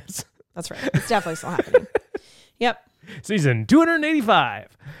ideas. That's right. It's definitely still happening. Yep. Season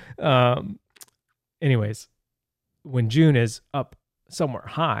 285. Anyways, when June is up somewhere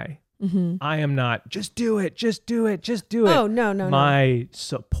high, I am not, just do it, just do it, just do it. Oh, no. My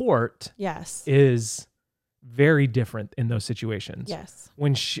support Yes. is very different in those situations. Yes.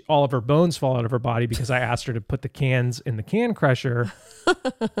 When all of her bones fall out of her body because I asked her to put the cans in the can crusher,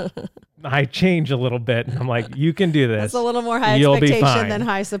 I change a little bit. And I'm like, you can do this. That's a little more high You'll be expectation fine. than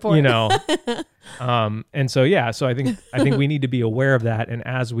high support. You know. And so, so I think we need to be aware of that. And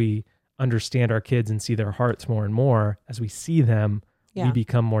as we understand our kids and see their hearts more and more, as we see them, we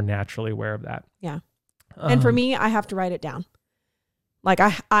become more naturally aware of that. Yeah. And for me, I have to write it down. Like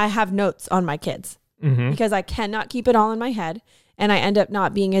I have notes on my kids because I cannot keep it all in my head. And I end up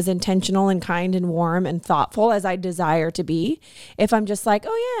not being as intentional and kind and warm and thoughtful as I desire to be. If I'm just like,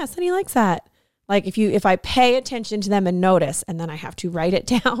 oh yeah, Sonny likes that. Like if I pay attention to them and notice, and then I have to write it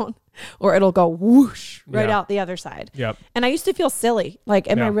down or it'll go whoosh right out the other side. Yep. And I used to feel silly. Like,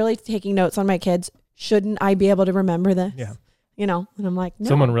 am I really taking notes on my kids? Shouldn't I be able to remember this? Yeah. You know, and I'm like, no.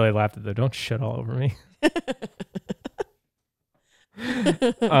 Someone really laughed at that. Don't shit all over me.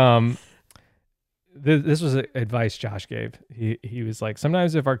 This was advice Josh gave. He was like,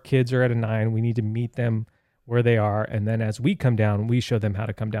 sometimes if our kids are at a 9, we need to meet them where they are. And then as we come down, we show them how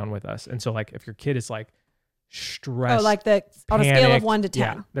to come down with us. And so like, if your kid is like stressed, on a scale of 1 to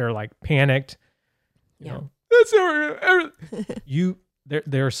 10, they're like panicked, you know,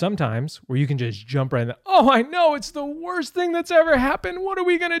 there are some times where you can just jump right in. Oh, I know it's the worst thing that's ever happened. What are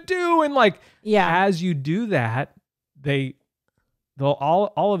we going to do? And like, as you do that, they'll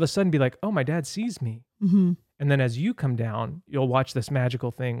all of a sudden be like, oh, my dad sees me. And then as you come down, you'll watch this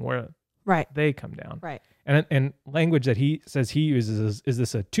magical thing where they come down. Right. And language that he says he uses is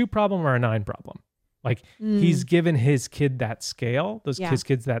this a 2 problem or a 9 problem? Like he's given his kid that scale, his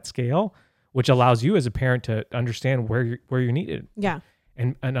kids that scale, which allows you as a parent to understand where you're needed. Yeah.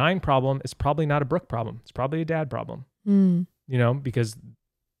 And a 9 problem is probably not a Brooke problem. It's probably a dad problem. You know, because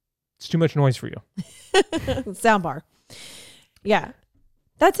it's too much noise for you. Soundbar. Yeah.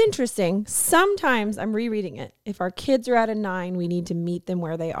 That's interesting. Sometimes I'm rereading it. If our kids are at a 9, we need to meet them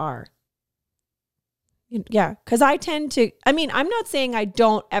where they are. Yeah. Because I tend to, I'm not saying I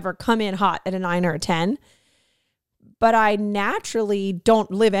don't ever come in hot at a 9 or a 10, but I naturally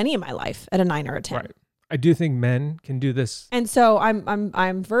don't live any of my life at a 9 or a 10. Right. I do think men can do this. And so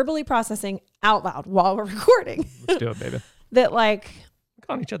I'm verbally processing out loud while we're recording. Let's do it, baby. That like, we're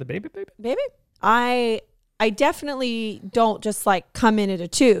calling each other baby. I definitely don't just like come in at a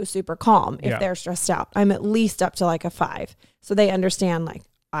 2 super calm if they're stressed out. I'm at least up to like a 5. So they understand like,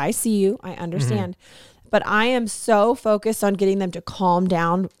 I see you, I understand. But I am so focused on getting them to calm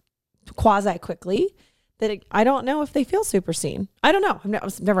down quasi quickly that I don't know if they feel super seen. I don't know.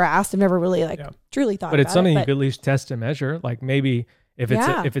 I've never asked. I've never really truly thought about it. But it's something you could at least test and measure. Like maybe if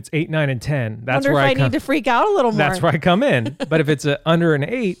it's 8, 9, and 10, that's where I need to freak out a little more. That's where I come in. But if it's under an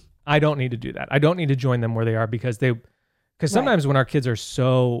 8, I don't need to do that. I don't need to join them where they are because sometimes when our kids are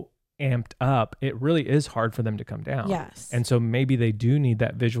so amped up, it really is hard for them to come down. Yes. And so maybe they do need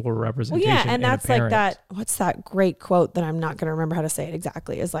that visual representation. Well, yeah, and that's like that. What's that great quote that I'm not going to remember how to say it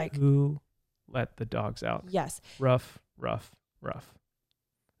exactly? Is like, who let the dogs out? Yes. Rough, rough, rough.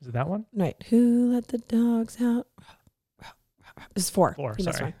 Is it that one? Right. Who let the dogs out? It's 4. 4.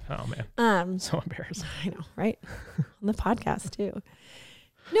 Sorry. Oh man. So embarrassing. I know, right? On the podcast too.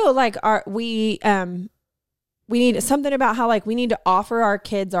 No, like we need something about how like we need to offer our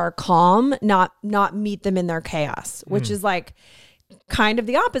kids our calm, not meet them in their chaos, which is like kind of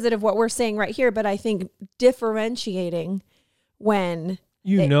the opposite of what we're saying right here. But I think differentiating when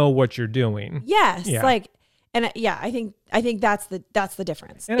you know what you're doing. Yes. Yeah. Like, and I think that's the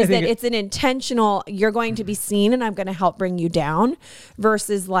difference is that it's an intentional, you're going to be seen and I'm going to help bring you down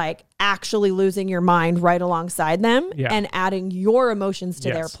versus like actually losing your mind right alongside them and adding your emotions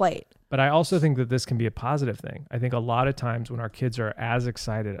to their plate. But I also think that this can be a positive thing. I think a lot of times when our kids are as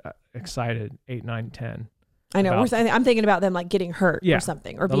excited 8, 9, 10. I know. I'm thinking about them like getting hurt or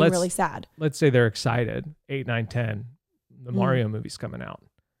something or being really sad. Let's say they're excited 8, 9, 10. The Mario movie's coming out.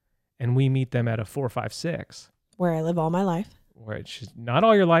 And we meet them at a 4, 5, 6. Where I live all my life. Where it's just not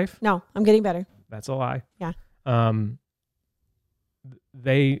all your life. No, I'm getting better. That's a lie. Yeah. I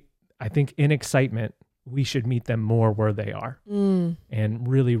think in excitement, we should meet them more where they are and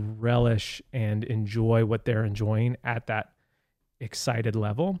really relish and enjoy what they're enjoying at that excited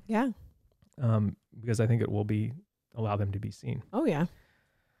level. Yeah. Because I think it will allow them to be seen. Oh, yeah.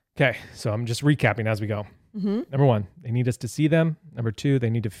 Okay. So I'm just recapping as we go. Mm-hmm. Number 1, they need us to see them. Number 2, they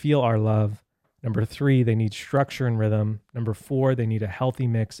need to feel our love. Number 3, they need structure and rhythm. Number 4, they need a healthy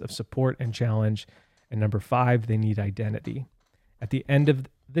mix of support and challenge. And number 5, they need identity. At the end of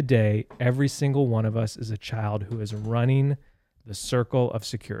the day, every single one of us is a child who is running the circle of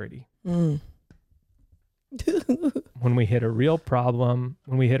security. When we hit a real problem,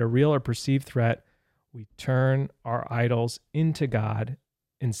 when we hit a real or perceived threat, we turn our idols into God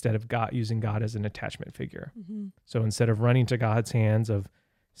instead of using God as an attachment figure. Mm-hmm. So instead of running to God's hands of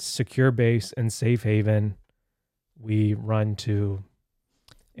secure base and safe haven, we run to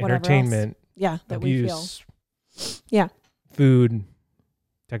Whatever entertainment, Yeah. That abuse, we feel. Yeah. food,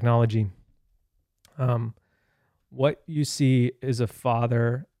 technology. What you see is a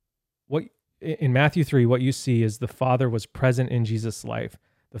father. In Matthew 3, what you see is the Father was present in Jesus' life.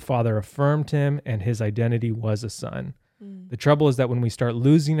 The Father affirmed him, and his identity was a son. The trouble is that when we start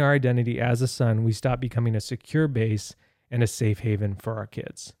losing our identity as a son, we stop becoming a secure base and a safe haven for our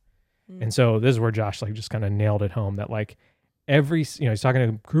kids. And so this is where Josh just kind of nailed it home that he's talking to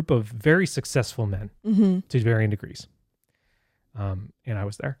a group of very successful men to varying degrees. And I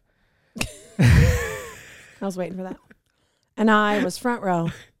was there. I was waiting for that. And I was front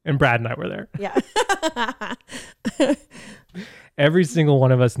row. And Brad and I were there. Yeah. Every single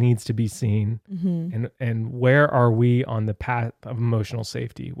one of us needs to be seen. And where are we on the path of emotional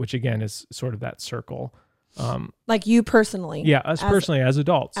safety, which again is sort of that circle. Like you personally. Yeah, us personally as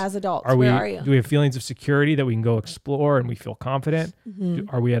adults. As adults, where are you? Do we have feelings of security that we can go explore and we feel confident?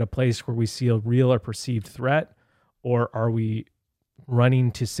 Are we at a place where we see a real or perceived threat? Or are we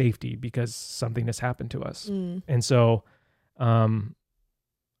running to safety because something has happened to us? And so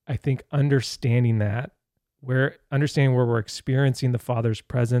I think understanding where we're experiencing the Father's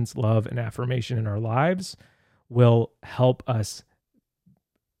presence, love, and affirmation in our lives will help us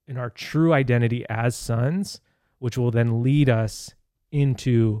in our true identity as sons, which will then lead us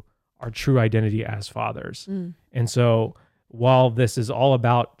into our true identity as fathers. And so while this is all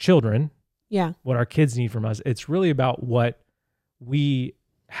about children, what our kids need from us, it's really about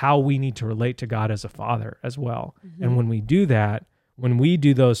how we need to relate to God as a father as well. And when we do that, when we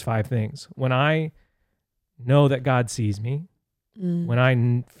do those 5 things, when I know that God sees me, when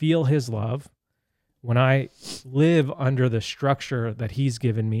I feel his love, when I live under the structure that he's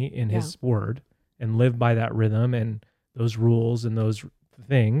given me in his word and live by that rhythm and those rules and those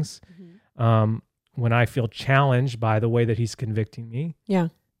things, when I feel challenged by the way that he's convicting me,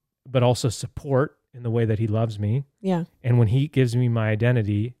 but also support in the way that he loves me. And when he gives me my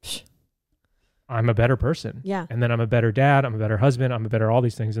identity, I'm a better person. And then I'm a better dad, I'm a better husband, I'm a better all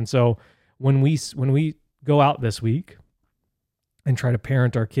these things. And so when we go out this week and try to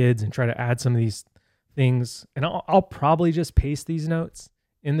parent our kids and try to add some of these things, and I'll probably just paste these notes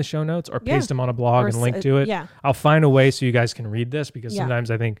in the show notes or paste them on a blog and link to it. I'll find a way so you guys can read this because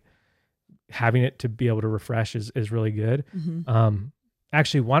sometimes I think having it to be able to refresh is really good.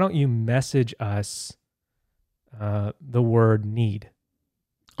 Actually, why don't you message us the word need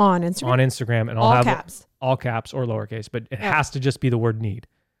on Instagram, and I'll have all caps or lowercase, but it has to just be the word need.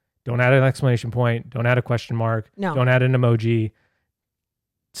 Don't add an exclamation point. Don't add a question mark. No. Don't add an emoji.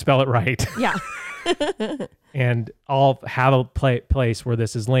 Spell it right. And I'll have a place where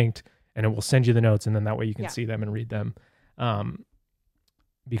this is linked, and it will send you the notes, and then that way you can see them and read them.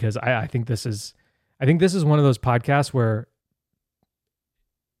 Because I think this is one of those podcasts where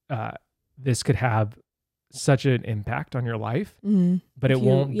this could have such an impact on your life, but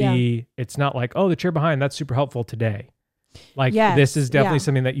it's not like, oh, the chair behind, that's super helpful today. This is definitely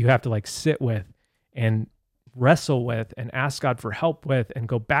something that you have to sit with and wrestle with and ask God for help with and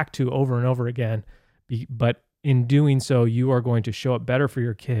go back to over and over again. But in doing so, you are going to show up better for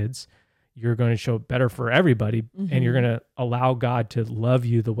your kids. You're going to show up better for everybody, and you're going to allow God to love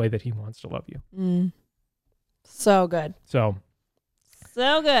you the way that he wants to love you. So good. So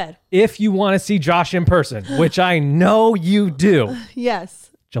good. If you want to see Josh in person, which I know you do.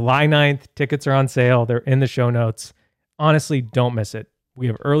 Yes. July 9th, tickets are on sale. They're in the show notes. Honestly, don't miss it. We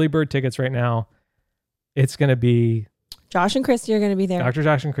have early bird tickets right now. It's going to be... Josh and Christy are going to be there. Dr.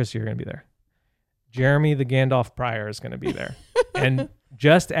 Josh and Christy are going to be there. Jeremy the Gandalf Pryor is going to be there. And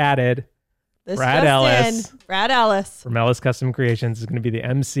just added Brad Ellis from Ellis Custom Creations is going to be the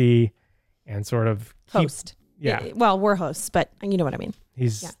MC and sort of host. Well, we're hosts, but you know what I mean.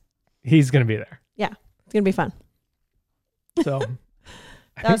 He's going to be there. Yeah. It's going to be fun. So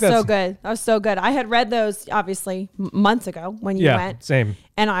That was so good. That was so good. I had read those obviously months ago when you went. Same.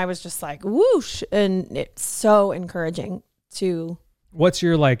 And I was just like, whoosh. And it's so encouraging to. What's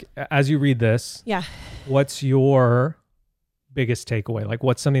your, like, as you read this, what's your biggest takeaway? Like,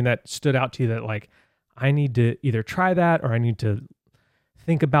 what's something that stood out to you that, like, I need to either try that or I need to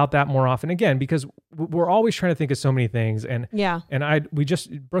think about that more often? Again, because we're always trying to think of so many things. And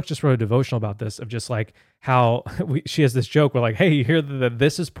Brooke just wrote a devotional about this, of just like how she has this joke where, like, hey, you hear that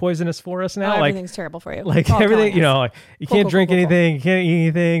this is poisonous for us now? Everything's terrible for you. Like everything, you know, like you can't drink anything, you can't eat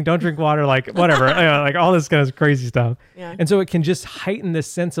anything, don't drink water, like whatever, you know, like all this kind of crazy stuff. Yeah. And so it can just heighten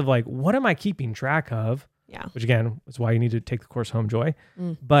this sense of like, what am I keeping track of? Yeah. Which again is why you need to take the course Home Joy.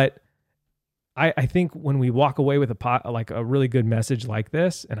 But I think when we walk away with a really good message like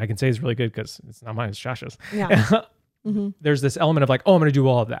this, and I can say it's really good because it's not mine, it's Josh's. Yeah. There's this element of like, oh, I'm going to do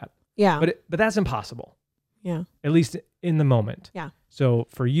all of that. Yeah. But that's impossible. Yeah. At least in the moment. Yeah. So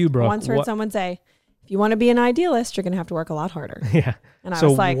for you, Brooke, I once heard someone say, if you want to be an idealist, you're going to have to work a lot harder. Yeah. And I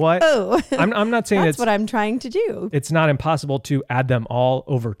was like, oh, I'm not saying that's what I'm trying to do. It's not impossible to add them all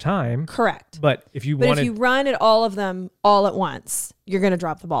over time. Correct. But if you run at all of them all at once, you're going to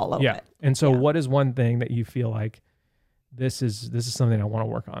drop the ball a little bit. And so what is one thing that you feel like this is something I want to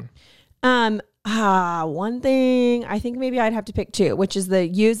work on? One thing, I think maybe I'd have to pick two, which is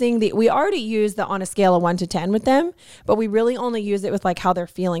we already use the on a scale of 1 to 10 with them, but we really only use it with like how they're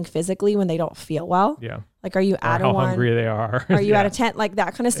feeling physically when they don't feel well. Yeah. Like, are you at a 1? How hungry they are. Are you at a 10? Like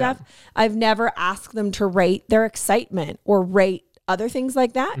that kind of stuff. Yeah. I've never asked them to rate their excitement or rate other things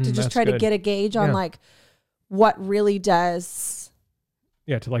like that to just try to get a gauge on like what really does.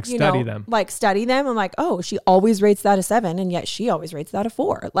 Yeah, to like study them. Like study them. I'm like, oh, she always rates that a 7 and yet she always rates that a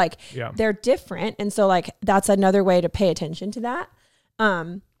 4. Like they're different. And so like that's another way to pay attention to that.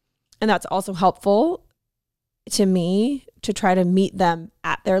 And that's also helpful to me to try to meet them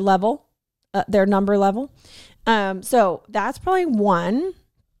at their level, their number level. So that's probably one.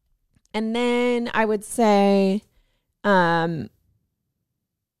 And then I would say probably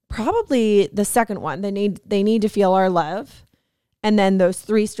the second one. They need to feel our love. And then those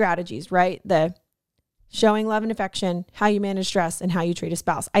 3 strategies, right? The showing love and affection, how you manage stress, and how you treat a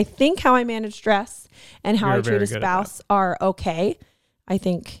spouse. I think how I manage stress and how I treat a spouse are okay. I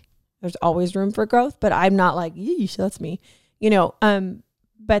think there's always room for growth, but I'm not like, yeesh, that's me. You know,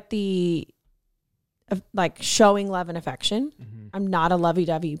 but the like showing love and affection, I'm not a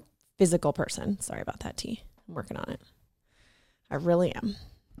lovey-dovey physical person. Sorry about that, T. I'm working on it. I really am.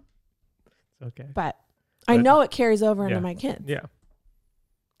 It's okay. But I know it carries over into my kids. Yeah.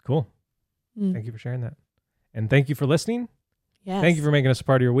 Cool. Thank you for sharing that. And thank you for listening. Yes. Thank you for making us a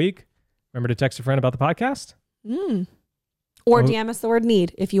part of your week. Remember to text a friend about the podcast. Or DM us the word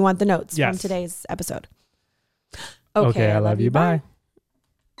need if you want the notes from today's episode. Okay, I love you. Bye.